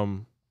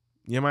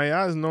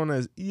 Yemaya is known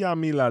as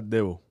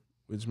𝗃𝗶𝗱𝗲𝗃𝗃,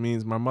 which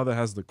means my mother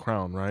has the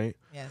crown, right?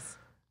 Yes.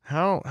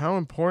 How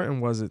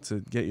important was it to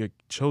get your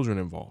children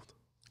involved?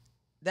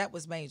 That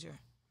was major.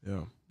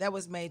 Yeah. That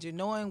was major.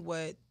 Knowing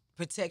what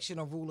protection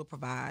a ruler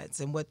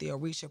provides and what the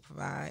Orisha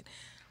provide,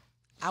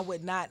 I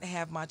would not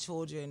have my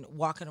children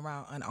walking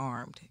around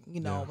unarmed. You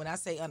know, Yeah. when I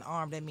say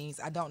unarmed, that means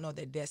I don't know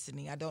their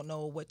destiny. I don't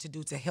know what to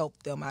do to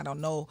help them. I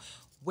don't know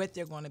what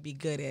they're going to be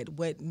good at,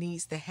 what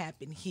needs to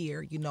happen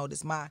here. You know,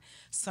 does my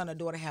son or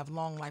daughter have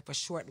long life or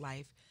short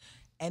life?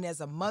 And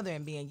as a mother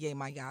and being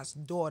Yemaya's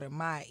daughter,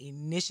 my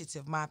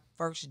initiative, my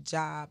first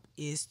job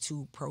is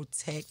to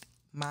protect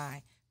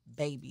my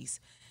babies.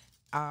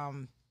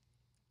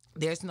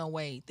 There's no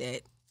way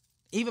that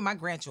even my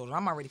grandchildren,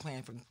 I'm already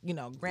planning for, you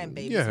know,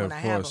 grandbabies Yeah, when of I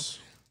have them. course.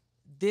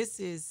 This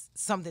is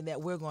something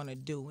that we're going to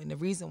do. And the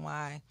reason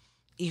why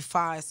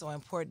𝗃𝗏 is so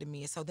important to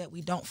me is so that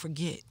we don't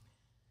forget.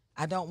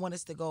 I don't want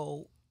us to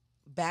go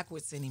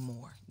backwards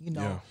anymore. You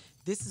know, Yeah.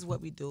 This is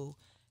what we do.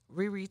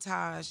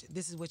 Taj,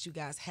 this is what you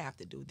guys have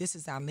to do. This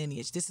is our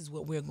lineage. This is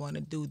what we're going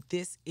to do.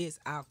 This is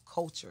our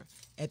culture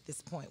at this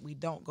point. We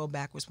don't go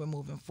backwards. We're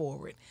moving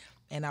forward.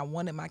 And I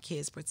wanted my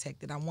kids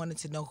protected. I wanted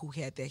to know who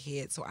had their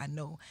head so I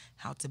know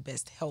how to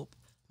best help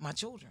my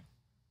children.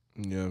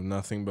 Yeah,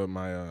 nothing but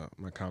my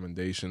my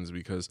commendations,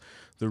 because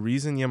the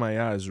reason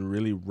Yemaya is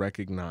really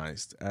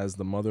recognized as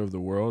the mother of the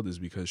world is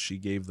because she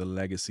gave the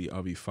legacy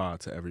of 𝗃𝗏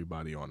to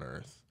everybody on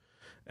earth.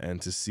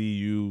 And to see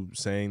you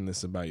saying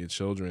this about your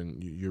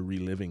children, you're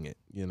reliving it,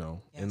 you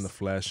know, Yes. in the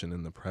flesh and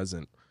in the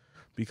present.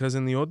 Because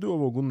in the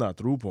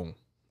𝗃𝗶𝗃𝗃𝗃,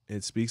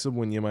 it speaks of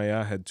when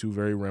Yemaya had two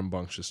very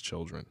rambunctious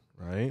children,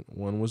 right?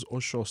 One was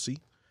𝗃𝗏𝗃𝗃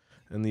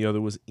and the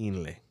other was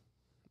𝗃𝗃𝗃.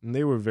 And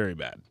they were very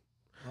bad.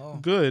 Oh.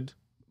 Good,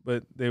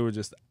 but they were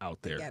just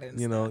out there, Got it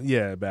you know. inside.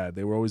 Yeah, bad.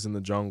 They were always in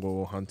the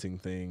jungle hunting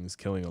things,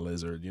 killing a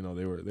lizard. You know,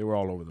 they were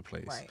all over the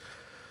place. Right.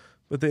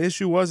 But the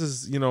issue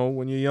is, you know,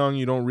 when you're young,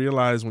 you don't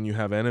realize when you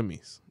have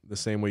enemies the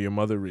same way your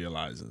mother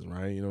realizes,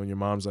 right? You know, when your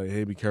mom's like,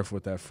 hey, be careful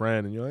with that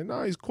friend. And you're like,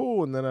 no, he's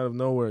cool. And then out of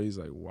nowhere, he's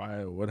like,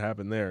 why? What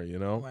happened there, you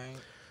know? Right.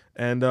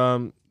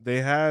 And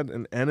they had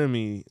an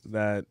enemy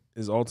that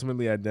is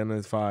ultimately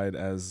identified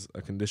as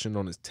a condition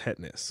known as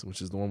tetanus, which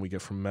is the one we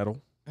get from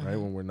metal, right,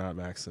 when we're not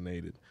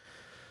vaccinated.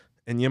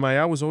 And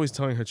Yemaya was always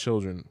telling her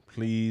children,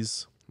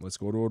 please, let's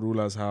go to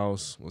Orula's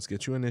house. Let's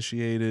get you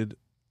initiated.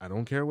 I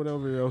don't care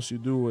whatever else you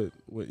do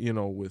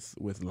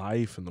with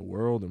life and the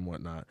world and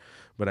whatnot,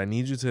 but I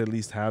need you to at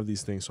least have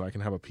these things so I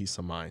can have a peace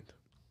of mind.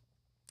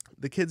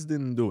 The kids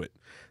didn't do it.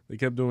 They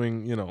kept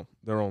doing, you know,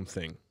 their own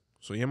thing.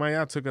 So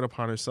Yemaya took it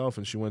upon herself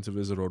and she went to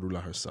visit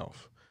Orula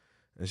herself.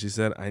 And she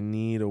said, I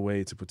need a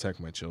way to protect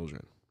my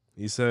children.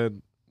 He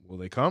said, will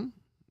they come?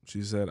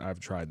 She said, I've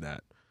tried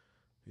that.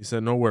 He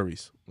said, no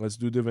worries. Let's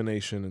do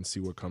divination and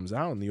see what comes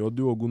out. And the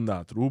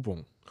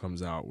𝗃𝗏𝗃𝗃𝗃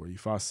comes out, where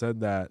𝗃𝗏 said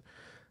that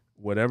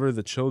whatever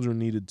the children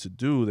needed to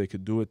do, they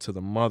could do it to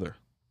the mother,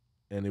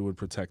 and it would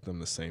protect them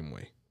the same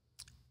way.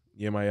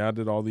 Yemaya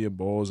did all the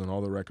abos and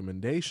all the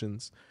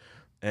recommendations,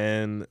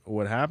 and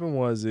what happened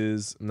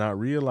is not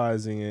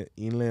realizing it,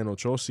 𝗃𝗏𝗃𝗃 and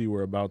𝘃𝗏𝗃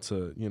were about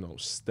to, you know,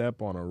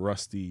 step on a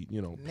rusty,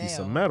 you know, piece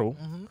of metal,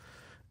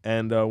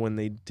 and when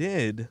they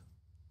did,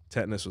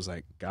 tetanus was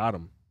like, got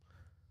him,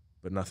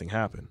 but nothing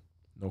happened.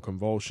 No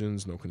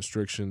convulsions, no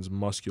constrictions,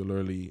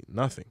 muscularly,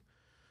 nothing.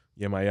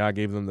 Yemaya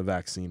gave them the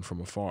vaccine from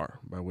afar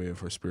by way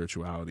of her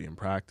spirituality and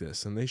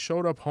practice. And they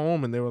showed up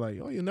home and they were like,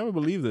 oh, you never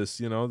believe this.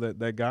 You know,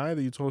 that guy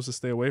that you told us to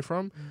stay away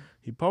from,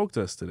 he poked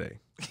us today.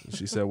 And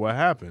she said, what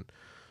happened?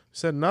 She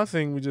said,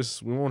 nothing.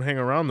 We won't hang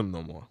around them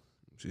no more.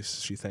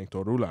 She thanked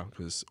Orula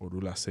because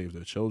Orula saved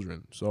her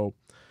children. So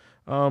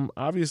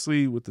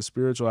obviously with the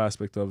spiritual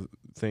aspect of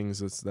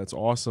things, that's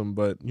awesome.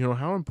 But, you know,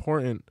 how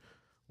important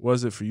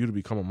was it for you to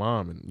become a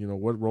mom? And, you know,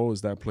 what role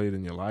has that played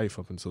in your life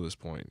up until this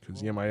point?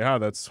 Because Yemaya,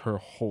 that's her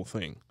whole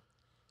thing.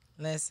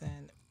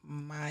 Listen,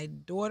 my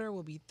daughter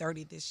will be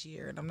 30 this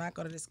year, and I'm not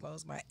going to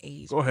disclose my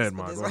age. Go ahead,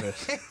 Ma. Go ahead.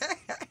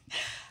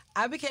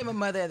 I became a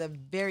mother at a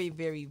very,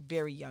 very,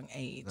 very young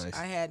age. Nice.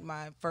 I had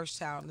my first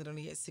child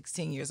literally at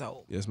 16 years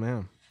old. Yes,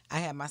 ma'am. I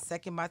had my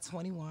second by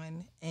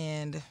 21,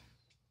 and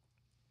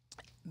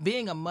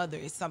being a mother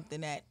is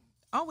something that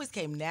always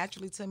came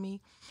naturally to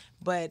me.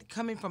 But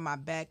coming from my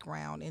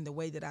background and the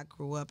way that I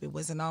grew up, it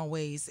wasn't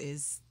always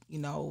as,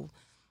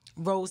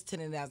 rose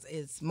tinted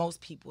as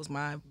most people's.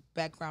 My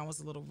background was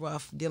a little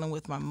rough dealing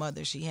with my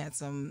mother. She had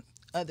some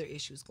other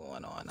issues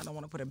going on. I don't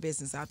want to put her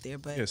business out there,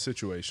 but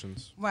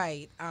situations.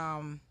 Right.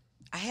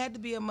 I had to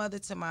be a mother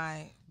to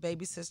my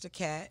baby sister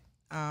Kat.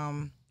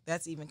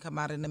 That's even come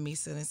out in the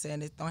misa and saying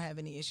that don't have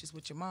any issues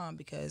with your mom,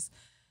 because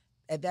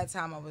at that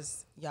time I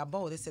was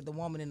Yabo. They said the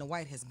woman in the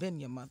white has been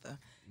your mother.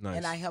 Nice.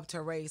 And I helped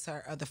her raise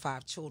her other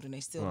 5 children.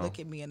 They still look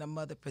at me in a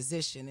mother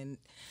position, and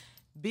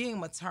being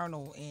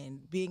maternal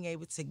and being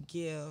able to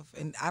give.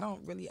 And I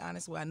don't really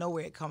honestly, I know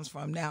where it comes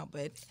from now,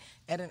 but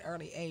at an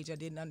early age I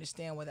didn't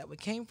understand where it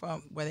came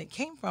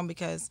from,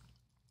 because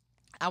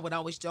I would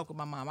always joke with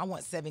my mom, I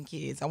want 7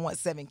 kids. I want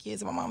 7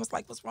 kids. And my mom was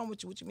like, what's wrong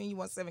with you? What you mean you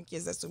want 7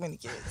 kids? That's too many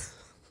kids.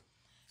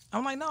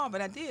 I'm like, no,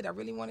 but I did. I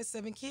really wanted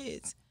 7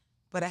 kids.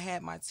 But I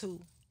had my 2,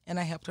 and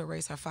I helped her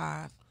raise her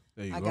 5.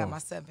 There you I go. got my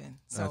 7.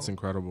 So that's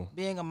incredible.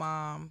 Being a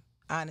mom,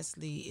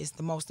 honestly, is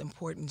the most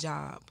important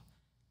job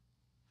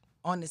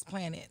on this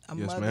planet. A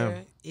Yes, mother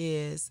ma'am.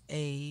 is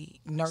a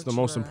nurturer. It's the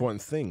most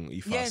important thing,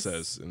 𝗲𝗲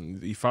says.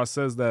 And 𝗲𝗲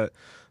says that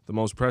the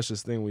most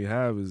precious thing we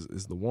have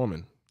is the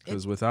woman.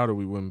 Because without her,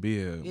 we wouldn't be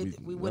here.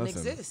 We wouldn't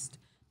exist.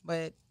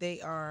 But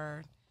they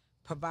are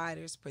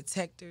providers,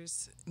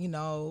 protectors,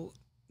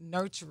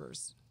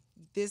 nurturers.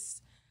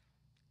 This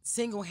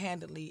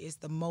single-handedly is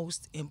the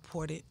most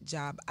important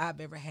job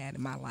I've ever had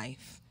in my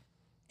life.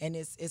 And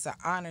it's an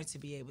honor to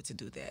be able to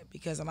do that,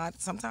 because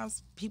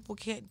sometimes people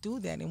can't do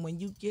that. And when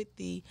you get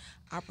the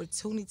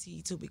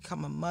opportunity to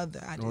become a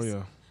mother,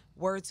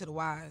 word to the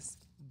wise,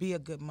 be a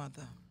good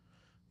mother.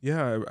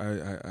 Yeah,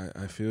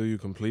 I feel you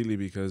completely,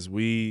 because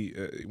we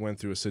went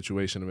through a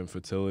situation of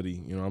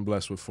infertility. I'm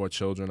blessed with 4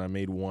 children. I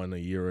made 1 a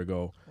year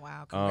ago.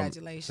 Wow,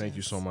 congratulations. Thank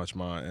you so much,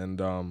 Ma. And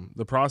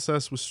the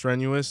process was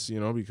strenuous,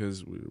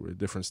 because we're at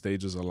different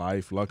stages of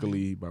life.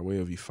 Luckily, by way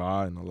of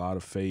𝗲𝗲 and a lot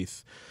of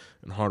faith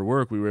and hard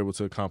work, we were able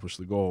to accomplish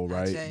the goal,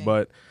 right?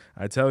 But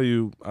I tell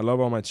you, I love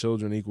all my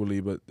children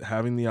equally, but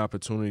having the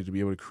opportunity to be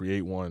able to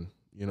create one,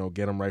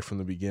 get them right from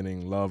the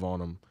beginning, love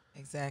on them.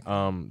 Exactly.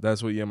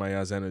 That's what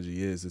Yemaya's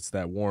energy is. It's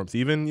that warmth.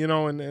 Even,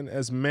 and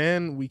as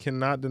men, we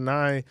cannot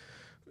deny,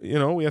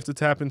 we have to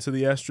tap into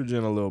the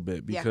estrogen a little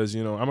bit, because,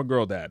 I'm a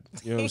girl dad,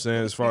 you know what I'm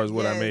saying? As far as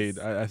what I made,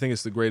 I think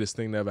it's the greatest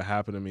thing that ever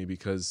happened to me,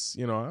 because,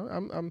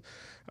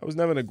 I was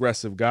never an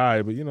aggressive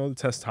guy, but, the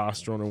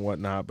testosterone and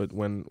whatnot. But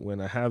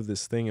when I have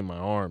this thing in my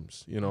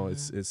arms,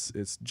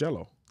 it's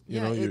jello.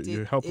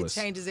 You're helpless.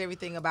 It changes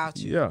everything about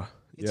you. Yeah.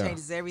 It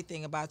changes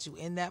everything about you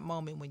in that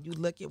moment when you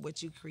look at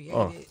what you created.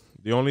 Oh,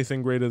 the only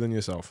thing greater than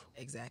yourself.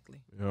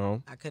 Exactly.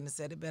 I couldn't have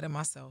said it better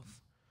myself.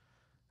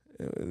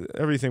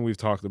 Everything we've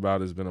talked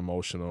about has been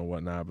emotional and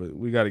whatnot, but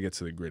we got to get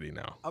to the gritty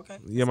now. Okay.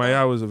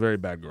 Yemaya was a very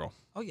bad girl.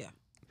 Oh, yeah.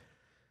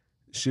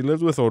 She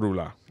lived with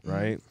Orula,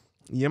 right?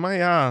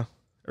 Yemaya,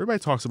 everybody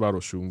talks about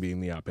Oshun being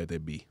the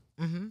𝗃𝗍𝗍.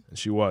 And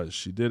she was.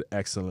 She did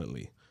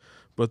excellently.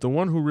 But the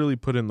one who really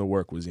put in the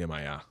work was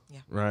Yemaya,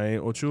 right?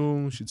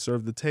 Ochun, she'd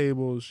serve the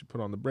tables, she put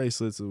on the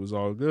bracelets, it was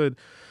all good.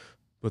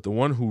 But the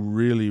one who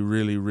really,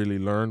 really, really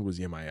learned was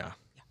Yemaya,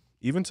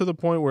 even to the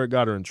point where it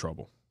got her in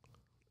trouble.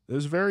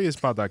 There's various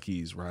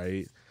pataquis,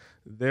 right?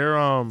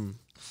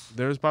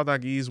 There's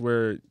pataquis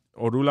where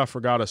Orula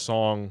forgot a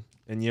song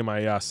and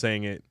Yemaya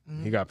sang it.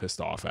 He got pissed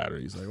off at her.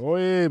 He's like, oh,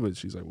 yeah, but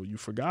she's like, well, you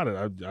forgot it.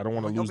 I don't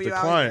want to lose the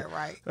client. Here,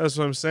 right? That's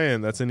what I'm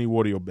saying. That's an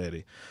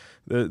𝗃𝗍𝗶𝗍.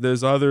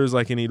 There's others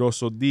like in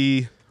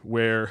𝗃𝗍𝗶𝗍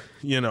where,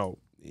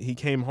 he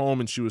came home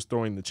and she was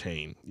throwing the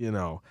chain, you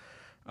have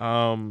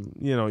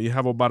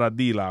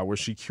𝗃𝗶𝗸𝗲 where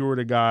she cured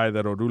a guy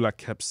that Orula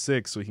kept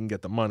sick so he can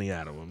get the money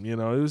out of him. It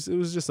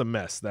was just a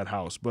mess, that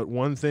house. But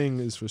one thing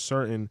is for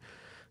certain,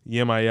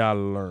 Yemaya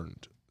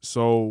learned.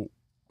 So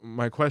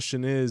my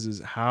question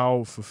is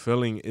how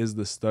fulfilling is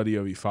the study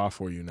of 𝗲𝗲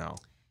for you now?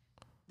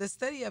 The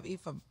study of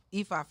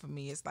𝗲𝗲 for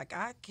me, it's like,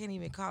 I can't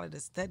even call it a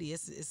study.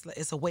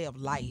 It's a way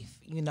of life,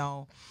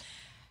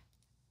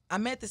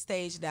 I'm at the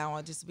stage now,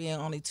 on just being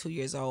only 2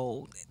 years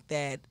old,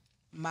 that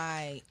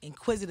my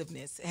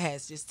inquisitiveness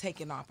has just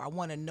taken off. I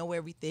want to know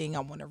everything. I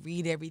want to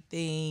read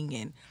everything.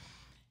 And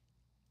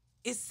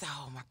it's,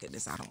 oh my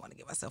goodness, I don't want to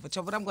get myself in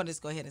trouble, but I'm going to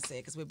just go ahead and say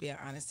it because we're being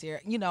honest here.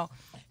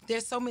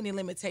 There's so many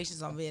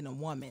limitations on being a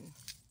woman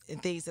and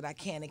things that I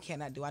can and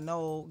cannot do. I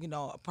know,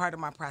 a part of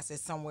my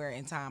process somewhere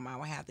in time, I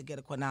will have to get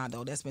a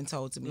𝗃𝗏𝗏. That's been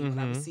told to me when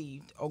I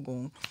received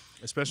Ogun.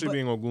 Especially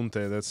being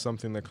Ogunte, that's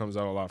something that comes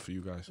out a lot for you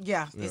guys.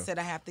 Yeah, they said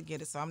I have to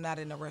get it, so I'm not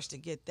in a rush to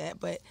get that.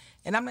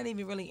 And I'm not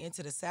even really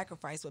into the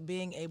sacrifice, but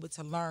being able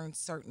to learn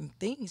certain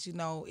things,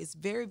 it's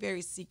very,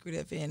 very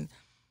secretive. And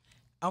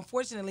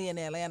unfortunately, in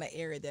the Atlanta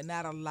area, there are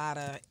not a lot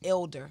of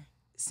elder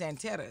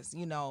Santeras.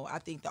 I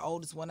think the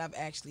oldest one I've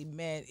actually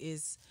met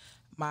is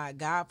my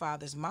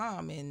godfather's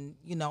mom, and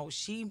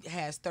she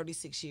has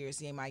 36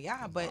 years in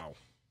Yemaya, but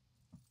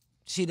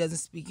she doesn't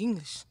speak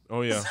English.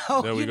 Oh yeah,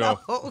 so, there we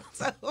go.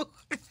 So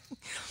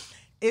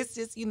it's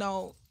just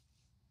𝗲𝗲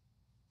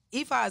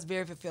is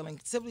very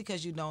fulfilling simply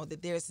because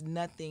that there's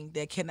nothing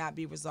that cannot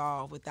be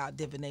resolved without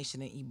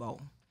divination in Igbo.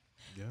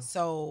 Yeah.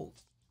 So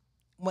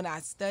when I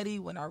study,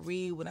 when I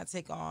read, when I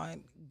take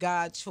on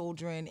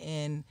godchildren,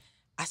 and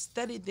I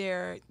studied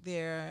I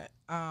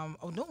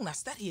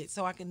study it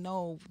so I can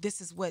know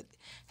this is what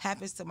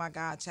happens to my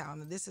godchild,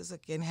 and this is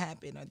what can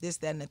happen, or this,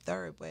 that, and the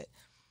third. But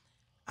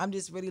I'm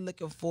just really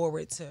looking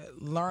forward to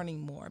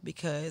learning more,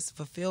 because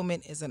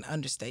fulfillment is an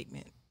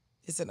understatement.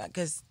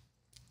 Because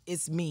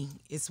it's me.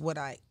 It's what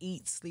I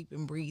eat, sleep,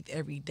 and breathe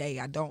every day.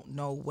 I don't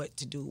know what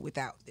to do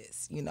without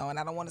this, and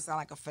I don't want to sound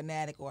like a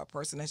fanatic or a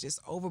person that's just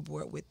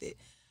overboard with it.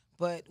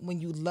 But when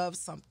you love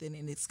something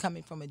and it's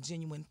coming from a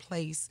genuine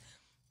place,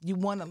 you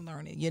want to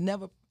learn it. You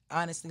never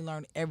honestly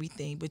learn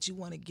everything, but you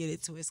want to get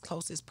it to as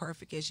close as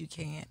perfect as you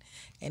can.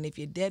 And if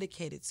you're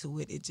dedicated to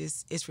it,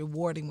 it's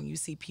rewarding when you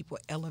see people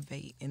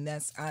elevate. And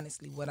that's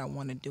honestly what I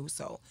want to do.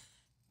 So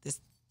this,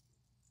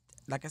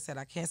 like I said,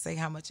 I can't say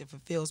how much it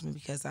fulfills me,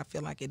 because I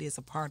feel like it is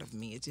a part of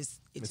me. It's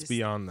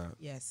beyond that.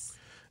 Yes.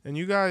 And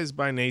you guys,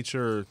 by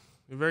nature,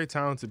 you're very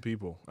talented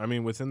people. I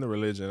mean, within the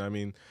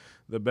religion,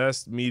 the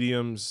best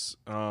mediums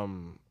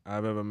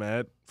I've ever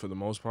met, for the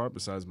most part,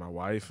 besides my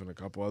wife and a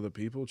couple other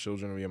people,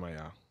 children of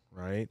Yemaya,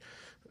 right?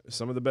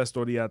 Some of the best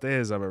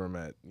𝗃𝗲𝗿𝗀 I've ever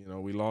met.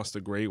 We lost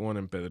a great one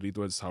in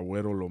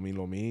𝗃𝗶𝗸𝗲𝗿𝗀𝗃𝗍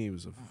𝘃𝗀𝗄𝗎. He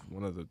was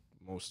one of the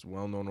most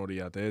well-known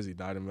𝗃𝗲𝗿𝗀𝗍s. He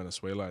died in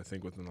Venezuela, I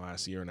think, within the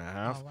last year and a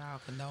half. Oh,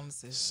 wow.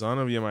 Condolences. Son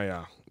of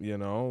Yemaya,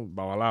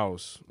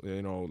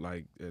 𝗃𝗶𝗸𝗍𝗲.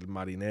 Like El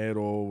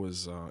Marinero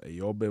was,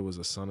 𝗃𝗶𝗸𝗲 was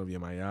a son of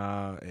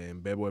Yemaya,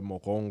 and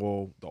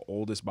𝗃𝗶𝗸𝗿𝗲𝗃, the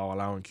oldest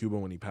Babalao in Cuba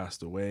when he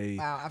passed away.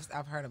 Wow,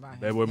 I've heard about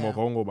him.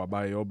 𝗃𝗶𝗸𝗃𝗃,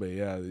 Baba 𝗃𝗶𝗸𝗃,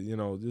 yeah.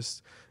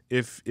 Just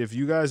if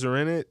you guys are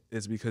in it,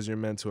 it's because you're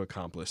meant to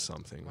accomplish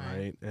something,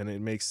 right? And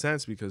it makes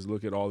sense, because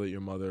look at all that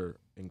your mother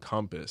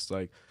encompassed.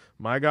 Like,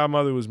 my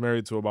godmother was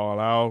married to a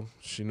Babalao.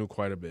 She knew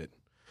quite a bit.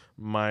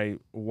 My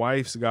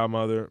wife's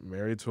godmother,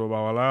 married to a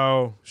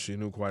Babalao. She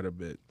knew quite a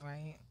bit.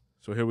 Right.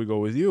 So here we go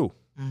with you.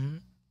 Mm-hmm.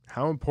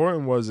 How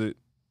important was it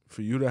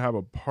for you to have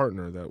a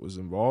partner that was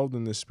involved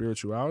in this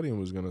spirituality and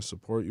was going to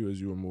support you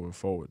as you were moving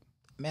forward?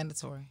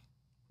 Mandatory.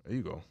 There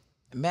you go.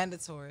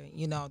 Mandatory.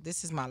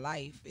 This is my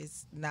life.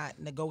 It's not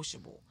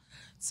negotiable.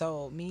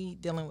 So me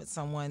dealing with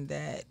someone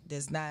that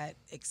does not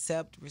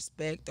accept,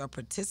 respect, or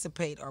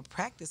participate or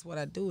practice what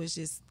I do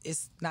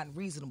it's not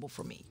reasonable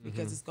for me,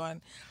 because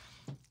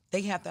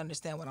they have to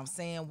understand what I'm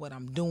saying, what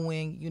I'm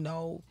doing,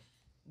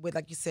 with,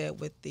 like you said,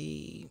 with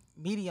the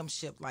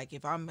mediumship. Like,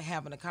 if I'm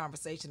having a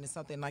conversation and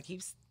something, like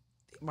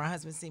my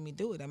husband seen me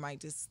do it,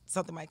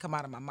 something might come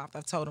out of my mouth.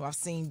 I've told him I've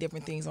seen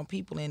different things on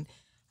people, and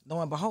lo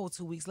and behold,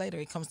 2 weeks later,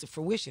 it comes to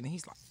fruition. And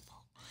he's like, whoa.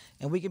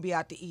 And we could be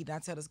out to eat, and I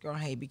tell this girl,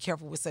 hey, be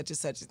careful with such and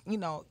such.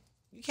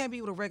 You can't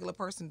be with a regular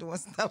person doing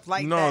stuff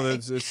like that. No, they're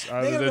just.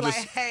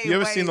 Hey, you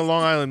ever seen the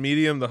Long Island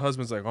Medium? The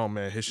husband's like, oh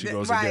man, here she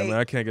goes again. Man,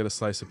 I can't get a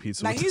slice of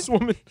pizza with this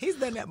woman. He's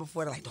done that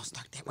before. They're like, don't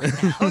start that right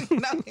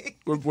now.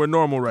 We're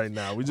normal right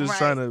now. We're just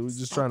trying to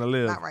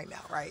live. Not right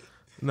now, right?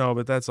 No,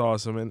 but that's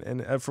awesome.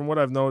 And from what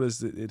I've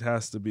noticed, it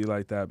has to be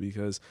like that,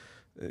 because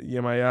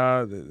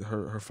Yemaya,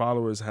 her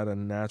followers had a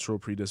natural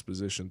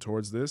predisposition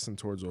towards this and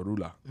towards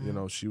Orula.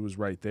 She was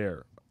right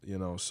there.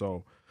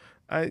 So.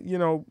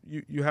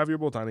 You have your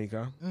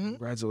Botánica.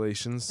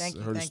 Congratulations. Thank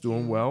you. I heard it's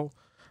doing well.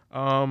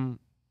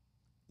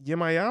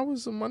 Yemaya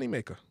was a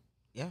moneymaker.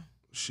 Yeah.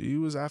 She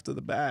was after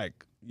the bag,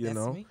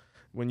 That's me.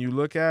 When you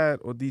look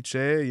at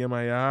𝗃𝗍𝗿𝗀,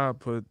 Yemaya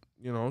put,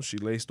 she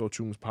laced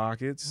Ochung's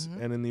pockets.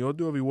 And in the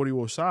Odu of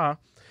𝗃𝗍𝗲𝗃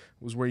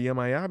was where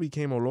Yemaya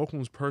became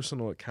Olokung's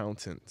personal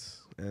accountant.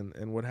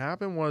 And what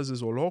happened was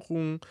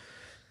Olokung,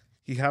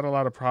 he had a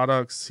lot of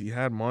products, he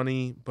had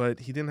money, but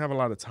he didn't have a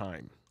lot of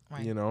time.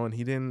 Right.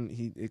 And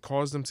it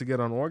caused him to get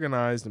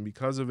unorganized, and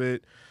because of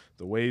it,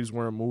 the waves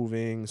weren't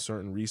moving,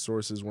 certain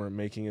resources weren't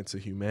making it to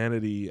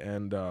humanity,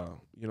 and,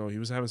 he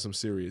was having some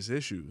serious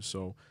issues.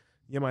 So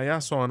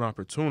Yemaya saw an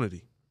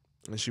opportunity,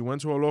 and she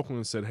went to Olokun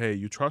and said, hey,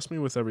 you trust me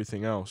with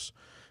everything else.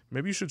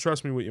 Maybe you should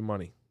trust me with your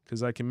money,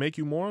 because I can make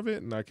you more of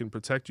it, and I can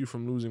protect you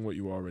from losing what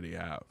you already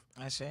have.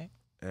 I see.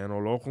 And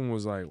Olokun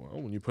was like,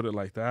 well, when you put it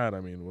like that,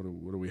 what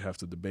do we have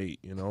to debate,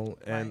 And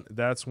Right.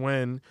 That's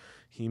when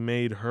he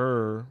made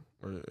her,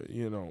 or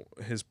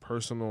his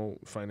personal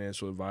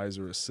financial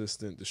advisor,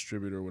 assistant,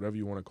 distributor, whatever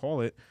you want to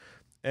call it.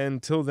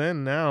 And till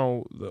then,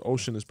 now the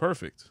ocean is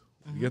perfect.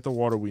 We get the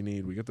water we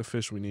need, we get the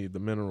fish we need, the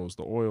minerals,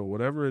 the oil,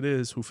 whatever it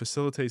is. Who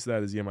facilitates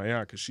that is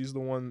Yemaya, because she's the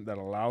one that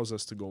allows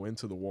us to go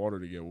into the water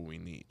to get what we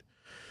need.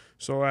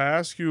 So I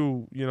ask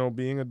you,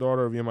 being a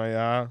daughter of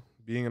Yemaya,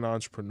 being an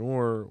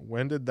entrepreneur,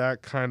 when did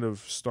that kind of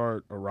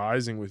start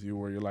arising with you,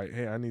 where you're like,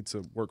 hey, I need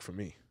to work for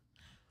me?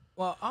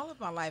 Well, all of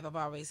my life, I've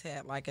always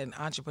had like an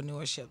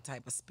entrepreneurship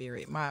type of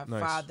spirit. My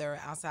father,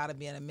 outside of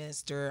being a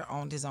minister,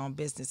 owned his own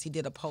business. He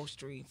did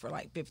upholstery for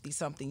like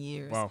 50-something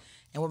years. Wow.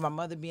 And with my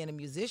mother being a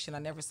musician, I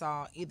never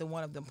saw either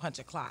one of them punch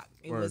a clock.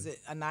 It was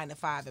a 9 to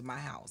 5 in my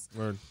house.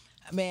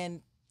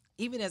 Man,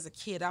 even as a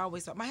kid, I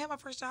always thought, I had my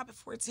first job at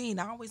 14.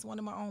 I always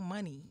wanted my own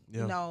money,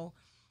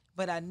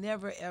 but I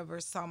never ever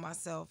saw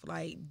myself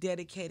like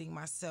dedicating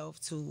myself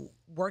to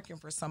working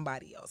for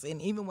somebody else.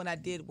 And even when I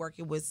did work,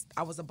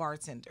 I was a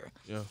bartender.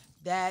 Yeah.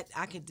 That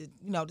I could,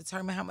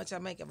 determine how much I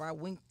make. If I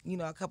wink,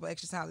 a couple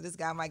extra times, this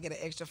guy might get an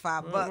extra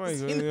 $5.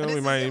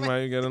 We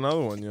might get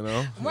another one,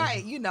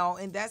 Right,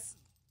 and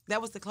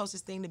that was the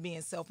closest thing to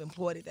being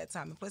self-employed at that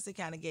time. And plus, it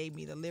kind of gave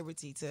me the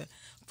liberty to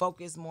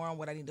focus more on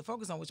what I need to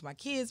focus on, which my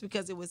kids,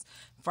 because it was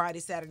Friday,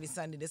 Saturday,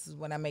 Sunday. This is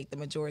when I make the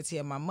majority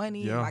of my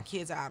money. Yeah. My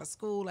kids are out of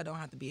school. I don't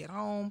have to be at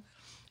home.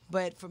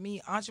 But for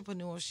me,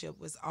 entrepreneurship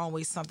was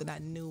always something I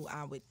knew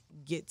I would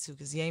get to,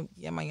 because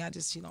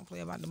Yemaya she don't play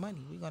about the money.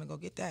 We're gonna go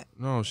get that.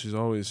 No, she's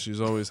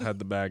always had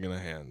the bag in her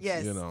hands.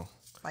 Yes,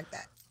 like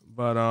that.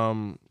 But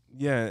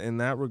yeah, in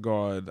that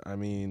regard, I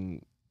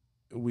mean,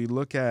 we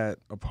look at,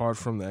 apart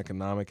from the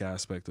economic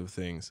aspect of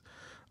things,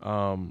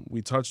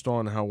 we touched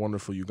on how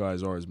wonderful you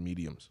guys are as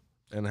mediums,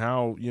 and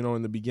how,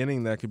 in the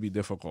beginning that could be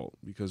difficult,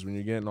 because when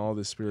you're getting all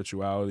this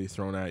spirituality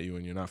thrown at you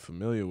and you're not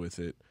familiar with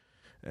it,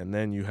 and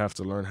then you have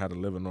to learn how to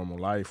live a normal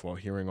life while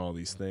hearing all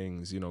these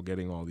things,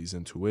 getting all these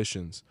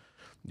intuitions.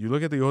 You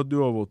look at the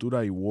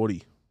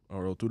𝗃𝗲𝗿𝗃𝗍𝗃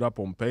or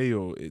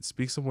𝗃𝗲𝗿𝗃𝗍𝗃, it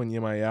speaks of when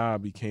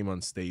Yemaya became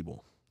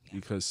unstable,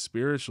 because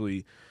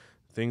spiritually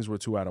things were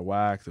too out of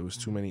whack. There was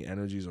too many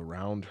energies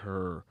around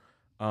her,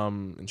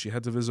 and she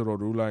had to visit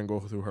Orula and go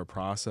through her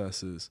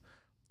processes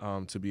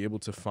to be able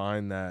to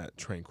find that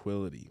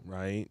tranquility,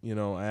 right?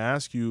 I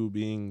ask you,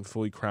 being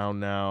fully crowned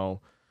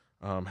now,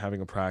 having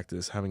a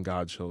practice, having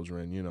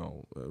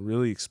godchildren,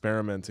 really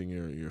experimenting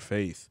your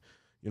faith,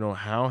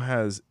 how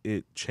has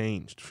it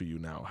changed for you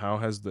now? How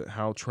has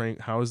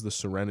the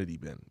serenity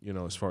been,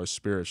 as far as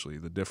spiritually,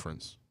 the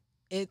difference?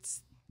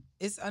 It's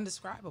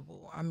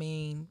indescribable. I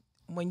mean,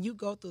 when you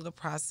go through the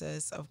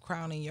process of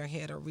crowning your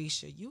head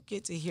Orisha, you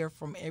get to hear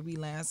from every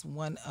last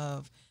one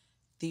of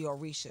the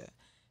Orisha.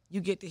 You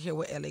get to hear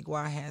what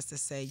𝗃𝗲𝗿𝗲 has to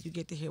say. You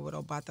get to hear what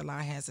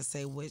𝗃𝗶𝗸𝗲 has to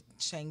say, what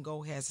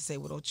𝘄𝗂𝗋 has to say,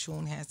 what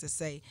𝘄𝗨 has to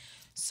say.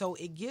 So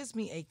it gives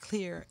me a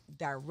clear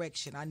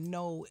direction. I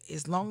know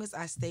as long as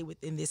I stay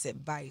within this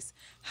advice,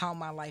 how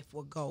my life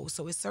will go.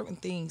 So it's certain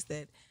things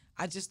that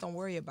I just don't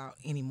worry about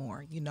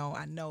anymore.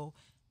 I know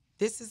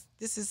this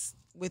is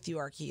with you,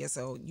 𝘃𝗍𝗄,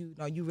 so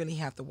you really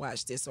have to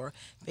watch this, or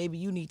maybe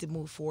you need to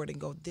move forward and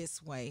go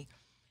this way.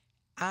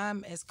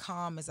 I'm as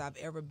calm as I've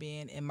ever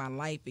been in my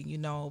life.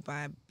 And,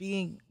 by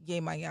being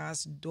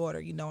Yemaya's daughter,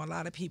 a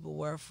lot of people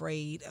were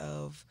afraid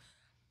of,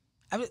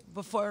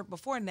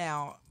 before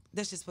now,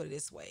 let's just put it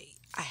this way.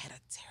 I had a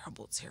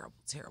terrible, terrible,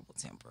 terrible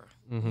temper.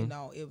 Mm-hmm.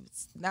 It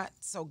was not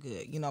so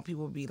good.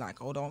 People would be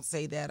like, oh, don't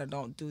say that or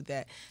don't do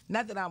that.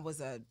 Not that I was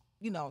a,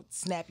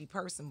 snappy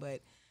person,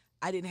 but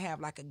I didn't have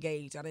like a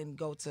gauge. I didn't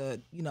go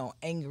to,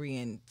 angry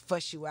and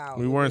fuss you out.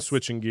 We weren't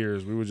switching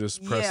gears. We were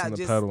just pressing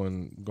the pedal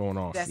and going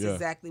off. That's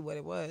exactly what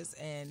it was.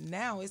 And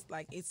now it's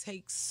like it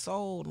takes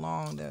so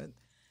long to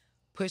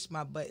push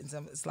my buttons.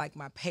 It's like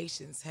my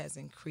patience has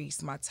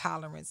increased. My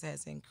tolerance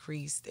has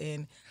increased.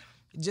 And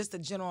just a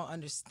general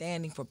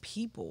understanding for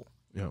people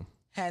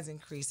has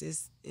increased.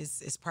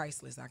 It's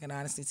priceless. I can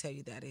honestly tell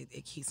you that.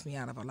 It keeps me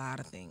out of a lot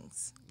of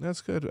things.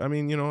 That's good. I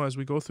mean, as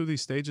we go through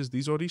these stages,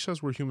 these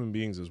Orishas were human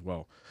beings as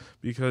well.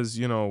 Because,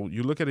 you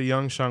look at a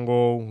young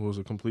Shango who was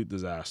a complete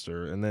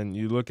disaster, and then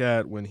you look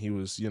at when he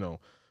was,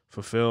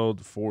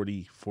 fulfilled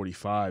 40,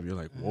 45, you're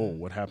like, whoa,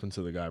 what happened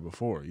to the guy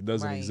before? He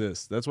doesn't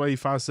exist. That's why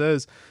𝗃𝗲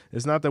says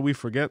it's not that we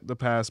forget the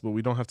past, but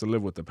we don't have to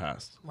live with the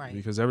past. Right.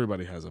 Because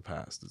everybody has a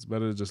past. It's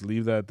better to just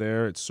leave that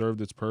there. It served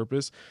its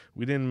purpose.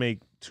 We didn't make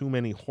too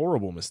many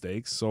horrible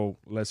mistakes, so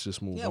let's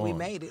just move on. Yeah, we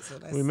made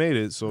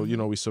it. So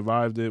we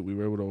survived it. We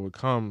were able to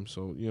overcome.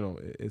 So,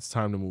 it's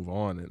time to move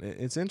on. And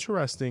it's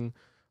interesting.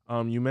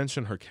 You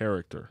mentioned her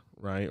character,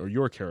 right? Or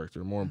your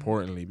character, more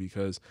importantly,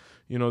 because,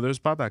 there's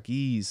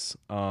patakis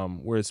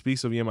where it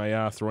speaks of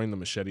Yemaya throwing the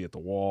machete at the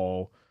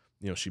wall.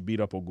 She beat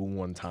up Ogun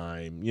one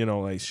time.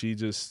 She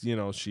just,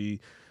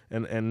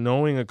 and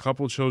knowing a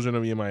couple children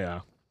of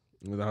Yemaya,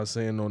 without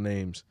saying no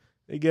names,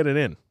 they get it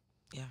in.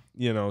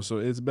 Yeah. So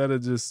it's better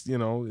just,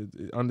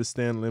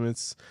 understand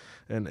limits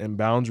and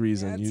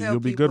boundaries, and you'll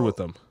be good with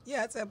them.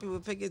 Yeah, I tell people,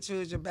 pick and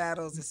choose your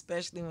battles,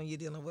 especially when you're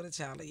dealing with a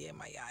child of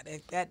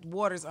Yemaya. That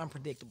water's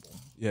unpredictable.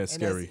 Yeah, it's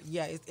scary.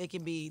 It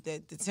can be,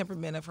 the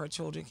temperament of her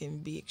children can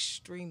be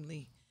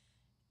extremely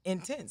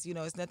intense.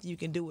 It's nothing you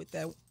can do with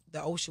that.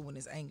 The ocean when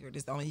it's angered.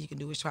 It's the only thing you can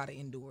do is try to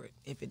endure it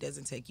if it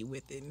doesn't take you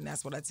with it. And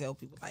that's what I tell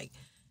people. Like,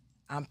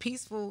 I'm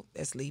peaceful,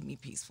 let's leave me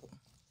peaceful.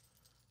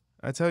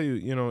 I tell you,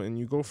 and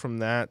you go from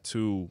that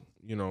to,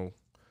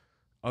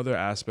 other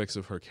aspects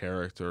of her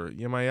character.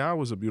 Yemaya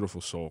was a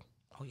beautiful soul.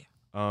 Oh,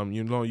 yeah.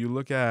 You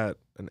look at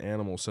an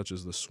animal such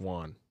as the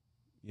swan,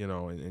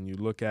 and you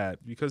look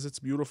at, because it's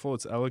beautiful,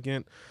 it's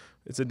elegant.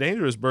 It's a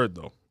dangerous bird,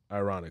 though,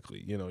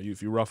 ironically.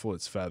 If you ruffle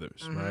its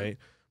feathers, right?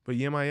 But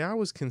Yemaya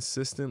was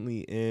consistently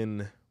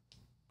in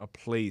a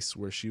place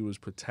where she was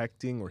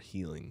protecting or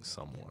healing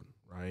someone,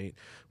 right?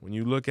 When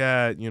you look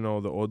at, the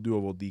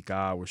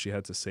𝗀𝗲𝗿𝗲𝗃, where she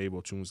had to save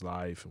𝘃𝗀𝗻's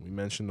life, and we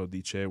mentioned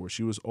𝘃𝗶𝗱𝗲𝗁, where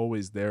she was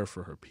always there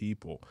for her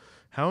people,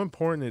 how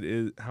important,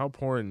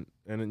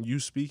 and in you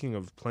speaking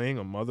of playing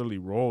a motherly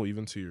role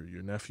even to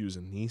your nephews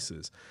and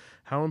nieces,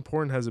 how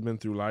important has it been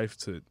through life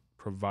to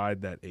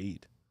provide that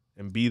aid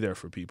and be there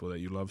for people that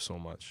you love so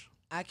much?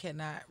 I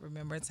cannot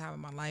remember a time in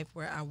my life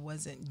where I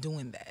wasn't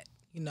doing that.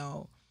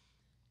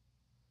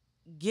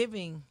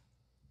 Giving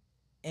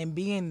and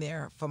being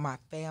there for my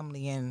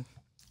family and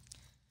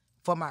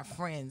for my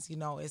friends,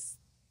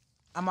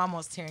 I'm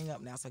almost tearing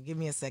up now, so give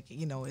me a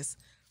second.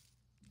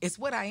 It's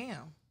what I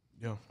am.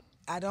 Yeah.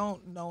 I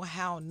don't know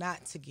how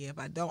not to give.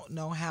 I don't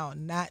know how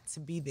not to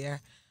be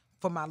there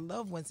for my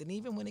loved ones. And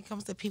even when it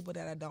comes to people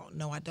that I don't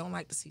know, I don't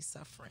like to see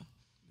suffering.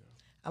 Yeah.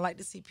 I like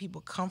to see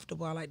people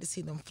comfortable. I like to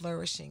see them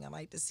flourishing. I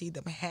like to see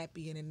them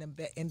happy and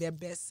in their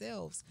best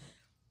selves.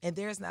 And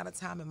there's not a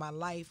time in my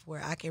life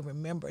where I can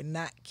remember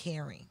not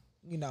caring,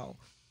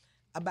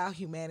 about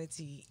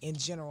humanity in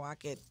general.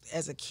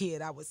 As a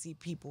kid, I would see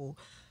people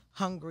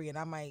hungry, and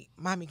I might,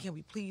 Mommy, can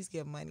we please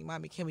give money?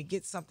 Mommy, can we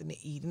get something to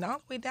eat? And all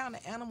the way down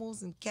to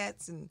animals and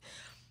cats and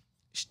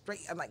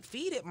straight, I'm like,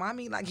 feed it,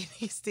 Mommy. Like, it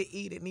needs to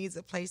eat. It needs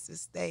a place to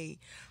stay.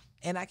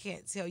 And I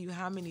can't tell you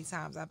how many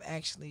times I've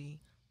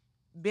actually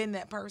been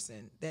that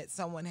person that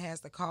someone has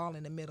to call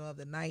in the middle of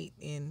the night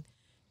and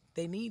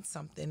they need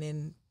something.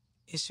 And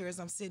as sure as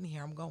I'm sitting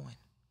here, I'm going.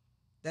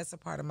 That's a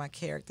part of my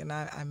character, and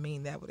I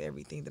mean that with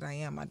everything that I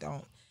am. I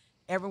don't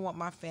ever want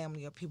my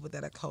family or people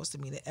that are close to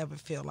me to ever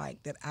feel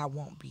like that I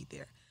won't be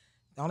there.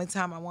 The only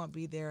time I won't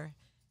be there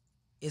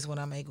is when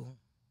I'm ego,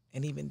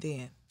 and even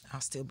then,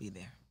 I'll still be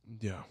there.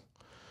 Yeah,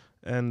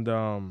 and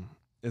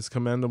it's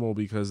commendable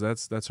because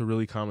that's a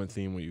really common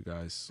theme with you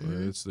guys.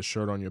 Mm-hmm. It's the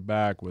shirt on your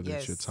back, whether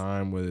it's your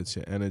time, whether it's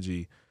your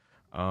energy,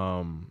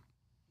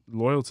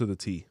 loyal to the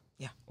T.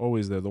 Yeah.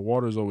 Always there. The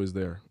water's always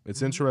there.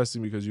 It's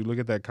interesting because you look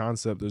at that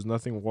concept, there's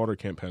nothing water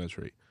can't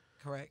penetrate.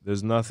 Correct.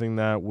 There's nothing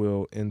that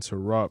will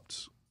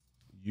interrupt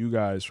you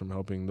guys from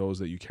helping those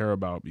that you care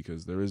about,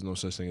 because there is no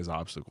such thing as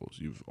obstacles.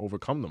 You've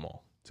overcome them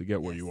all to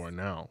get where you are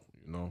now,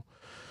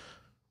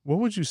 What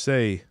would you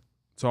say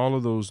to all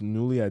of those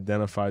newly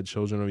identified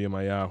children of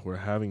Yemaya who are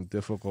having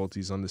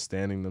difficulties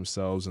understanding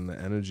themselves and the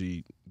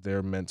energy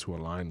they're meant to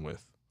align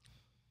with?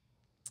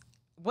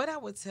 What I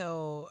would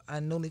tell a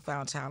newly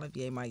found child of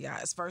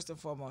Yemaya is, first and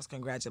foremost,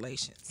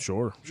 congratulations.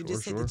 Sure. You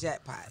just hit the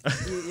jackpot.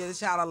 You're the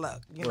child of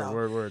luck.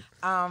 Word.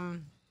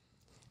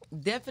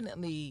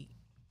 Definitely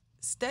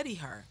study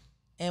her.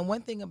 And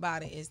one thing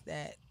about it is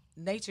that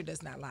nature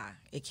does not lie.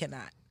 It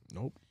cannot.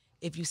 Nope.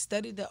 If you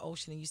study the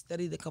ocean and you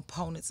study the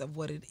components of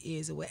what it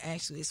is, it will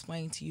actually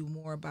explain to you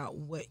more about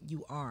what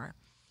you are.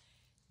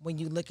 When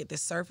you look at the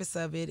surface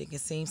of it, it can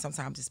seem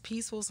sometimes it's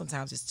peaceful,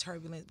 sometimes it's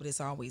turbulent, but it's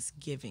always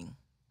giving.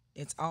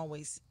 It's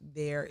always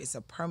there. It's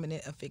a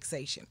permanent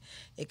fixation.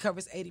 It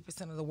covers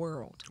 80% of the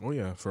world. Oh,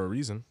 yeah, for a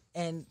reason.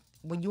 And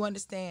when you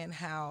understand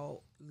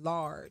how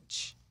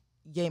large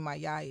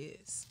Yemaya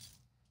is,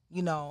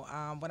 when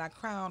I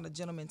crowned, a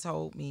gentleman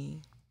told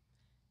me,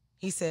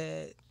 he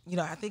said,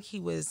 I think he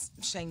was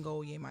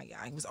Shango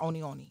Yemaya. He was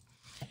Oni.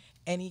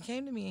 And he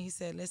came to me and he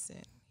said,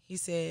 listen, he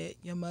said,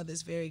 your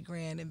mother's very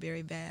grand and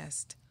very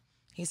vast.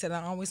 He said,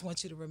 I always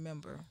want you to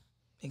remember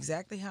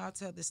exactly how I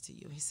tell this to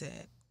you. He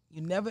said,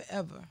 you never,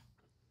 ever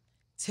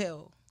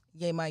tell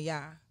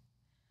Yemaya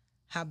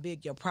how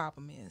big your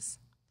problem is.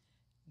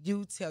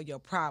 You tell your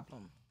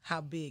problem how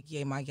big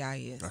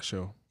Yemaya is. I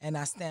sure. And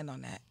I stand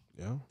on that.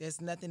 Yeah.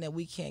 There's nothing that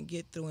we can't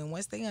get through. And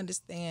once they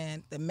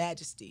understand the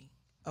majesty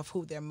of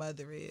who their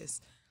mother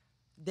is,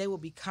 they will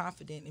be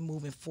confident in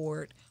moving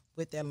forward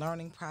with their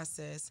learning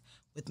process,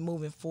 with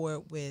moving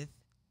forward with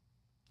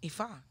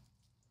Ifa.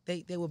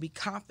 They will be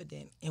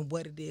confident in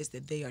what it is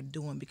that they are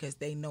doing, because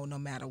they know no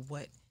matter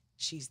what,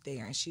 she's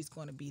there, and she's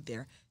going to be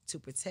there to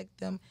protect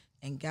them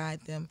and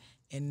guide them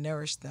and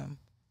nourish them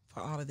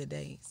for all of the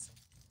days.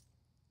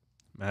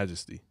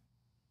 Majesty.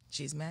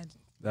 She's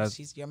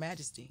she's your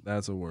majesty.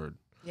 That's a word.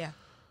 Yeah.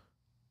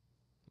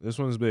 This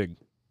one's big.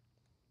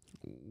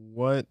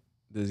 What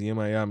does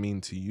Yemaya mean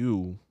to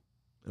you,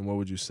 and what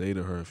would you say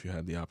to her if you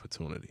had the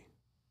opportunity?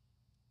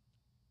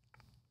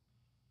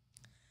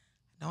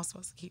 I know I'm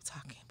supposed to keep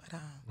talking, but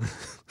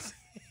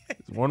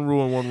It's one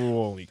rule and one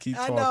rule only. Keep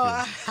talking. I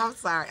know. I'm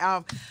sorry.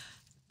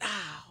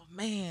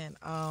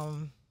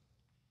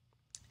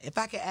 If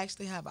I could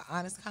actually have an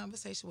honest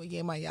conversation with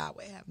Yemaya, I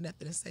would have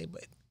nothing to say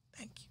but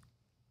thank you.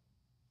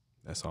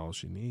 That's all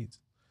she needs.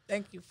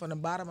 Thank you from the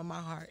bottom of my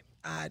heart.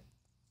 I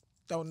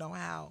don't know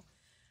how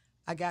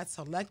I got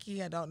so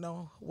lucky. I don't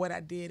know what I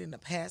did in the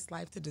past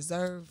life to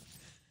deserve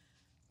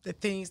the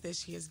things that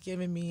she has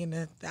given me and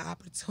the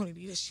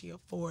opportunity that she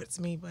affords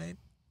me. But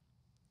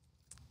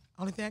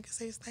only thing I can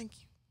say is thank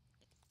you.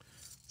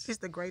 She's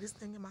the greatest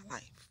thing in my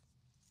life.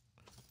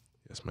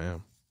 Yes,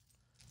 ma'am.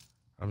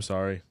 I'm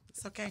sorry.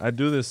 It's okay. I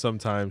do this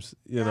sometimes,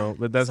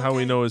 but that's how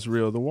we know it's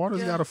real. The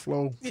water's got to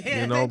flow,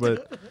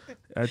 but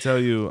I tell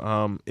you,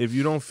 if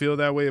you don't feel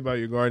that way about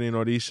your guardian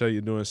Orisha,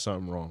 you're doing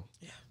something wrong.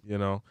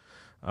 Yeah.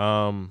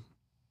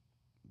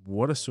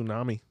 What a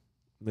tsunami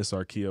Miss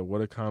𝗃𝗍𝗃.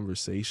 What a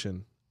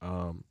conversation.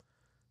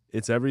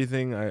 It's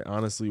everything I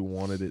honestly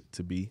wanted it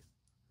to be.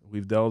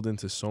 We've delved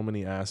into so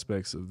many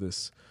aspects of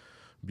this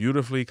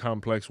beautifully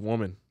complex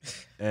woman,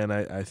 and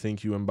I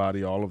think you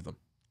embody all of them.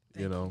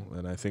 You know,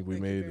 and I think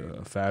we made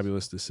a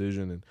fabulous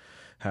decision in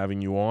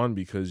having you on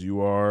because you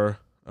are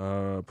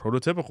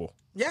prototypical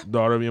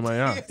daughter of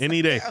Yemaya.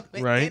 Any day,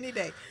 right? Any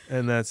day.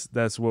 And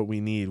that's what we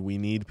need. We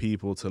need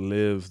people to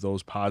live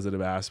those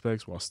positive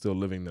aspects while still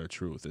living their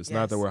truth. It's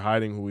not that we're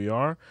hiding who we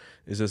are.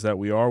 It's just that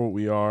we are what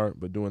we are,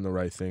 but doing the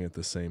right thing at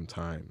the same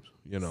time,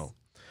 you know.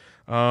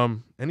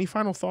 Any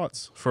final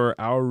thoughts for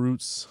Our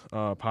Roots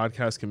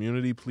podcast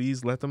community?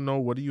 Please let them know,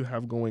 what do you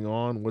have going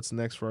on? What's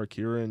next for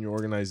𝗃𝗍𝗃 and your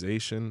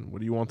organization? What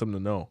do you want them to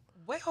know?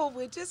 Well,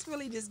 we're just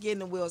really just getting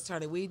the wheels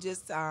turning. We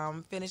just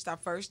finished our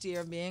first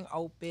year of being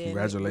open.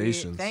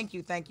 Congratulations. Thank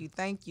you.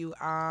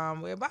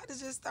 We're about to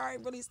just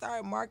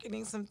start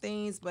marketing some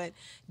things, but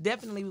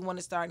definitely we want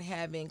to start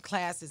having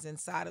classes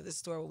inside of the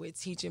store where we're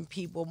teaching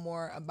people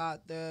more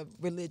about the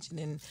religion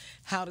and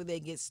how do they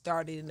get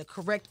started and the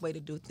correct way to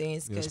do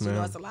things. Because, you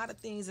know, it's a lot of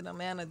things in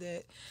Atlanta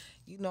that,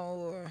 you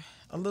know, are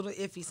a little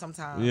iffy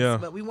sometimes. Yeah.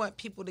 But we want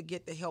people to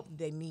get the help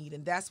they need,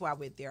 and that's why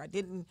we're there. I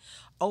didn't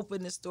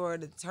open the store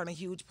to turn a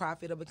huge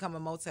profit or become a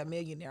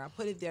multimillionaire. I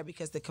put it there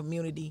because the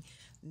community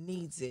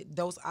needs it.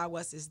 Those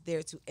𝗃𝗍𝗃 is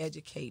there to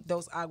educate.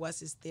 Those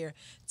𝗃𝗍𝗃 is there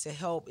to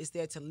help. It's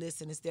there to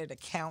listen. It's there to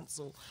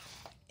counsel.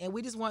 And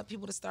we just want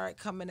people to start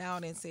coming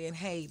out and saying,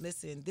 hey,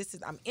 listen,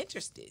 I'm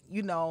interested.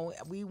 You know,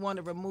 we want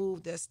to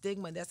remove the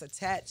stigma that's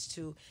attached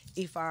to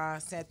𝗃𝗏,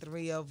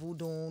 Santeria,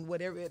 voodoo,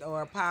 whatever it,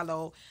 or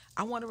Apollo.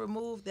 I want to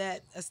remove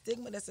that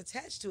stigma that's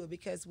attached to it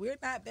because we're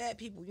not bad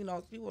people. You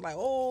know, people are like,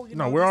 oh, you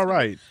know. No, we're all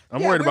right.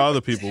 I'm worried about other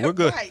people. We're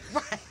good. Right.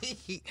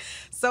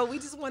 So we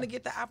just want to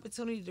get the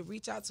opportunity to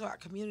reach out to our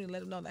community and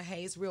let them know that,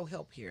 hey, it's real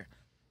help here.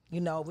 You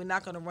know, we're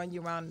not going to run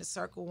you around in a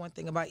circle. One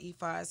thing about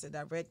𝗃𝗏 is a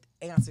direct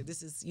answer.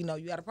 This is, you know,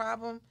 you got a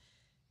problem,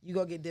 you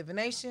go get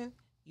divination,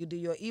 you do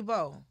your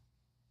ebo.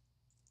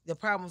 The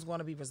problem's going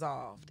to be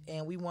resolved.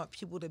 And we want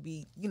people to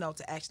be, you know,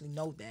 to actually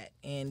know that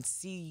and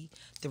see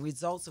the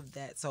results of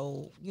that.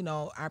 So, you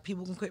know, our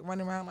people can quit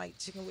running around like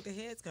chicken with their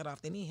heads cut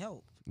off. They need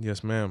help.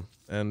 Yes, ma'am.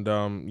 And,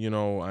 you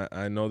know,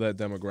 I know that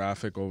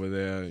demographic over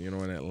there, you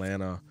know, in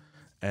Atlanta.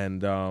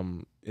 And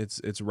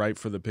it's ripe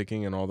for the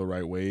picking in all the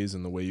right ways,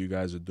 and the way you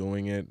guys are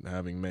doing it,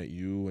 having met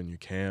you and your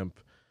camp,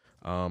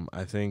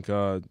 I think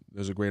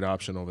there's a great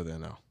option over there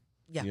now.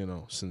 Yeah. You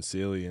know,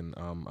 sincerely. And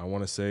I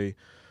want to say,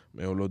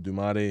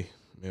 𝗃𝗍𝗃𝗃,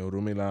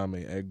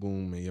 𝗃𝗏𝗃𝗃,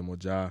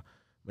 𝗃𝗏𝗃,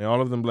 may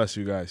all of them bless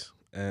you guys.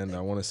 And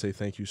I want to say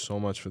thank you so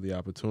much for the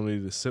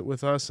opportunity to sit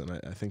with us. And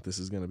I think this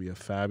is going to be a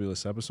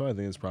fabulous episode. I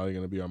think it's probably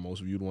going to be our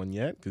most viewed one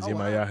yet because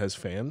Yemaya has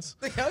fans.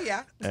 Oh,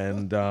 yeah.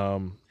 And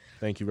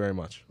thank you very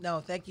much. No,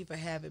 thank you for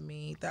having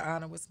me. The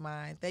honor was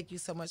mine. Thank you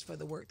so much for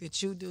the work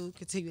that you do.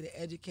 Continue to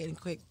educate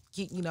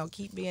and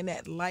keep being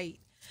that light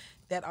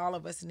that all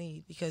of us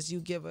need, because you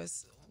give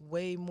us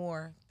way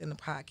more than the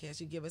podcast.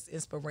 You give us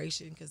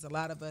inspiration, because a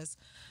lot of us,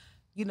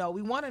 you know,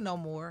 we want to know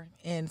more,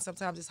 and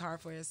sometimes it's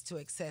hard for us to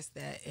access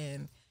that,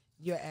 and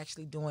you're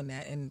actually doing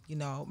that. And, you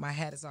know, my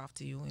hat is off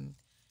to you, and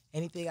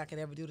anything I could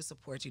ever do to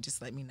support you,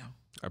 just let me know.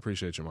 I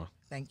appreciate you, Ma.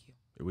 Thank you.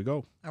 Here we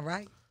go. All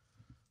right.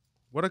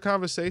 What a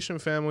conversation,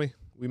 family.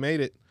 We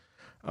made it.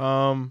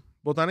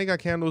 Botánica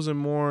Candles and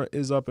More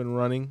is up and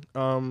running,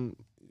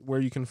 where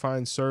you can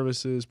find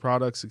services,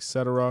 products,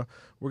 etc.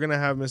 We're going to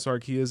have Miss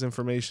𝗃𝗍𝗃's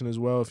information as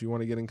well. If you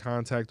want to get in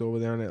contact over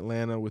there in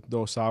Atlanta with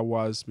dos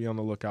aguas, be on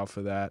the lookout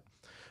for that.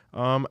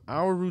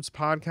 Our Roots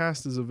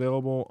podcast is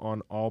available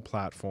on all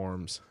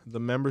platforms. The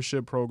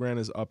membership program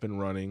is up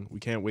and running. We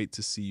can't wait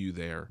to see you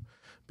there.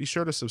 Be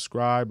sure to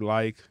subscribe,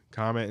 like,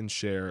 comment, and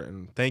share.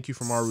 And thank you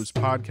from Our Roots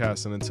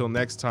podcast. And until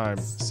next time,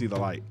 see the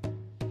light.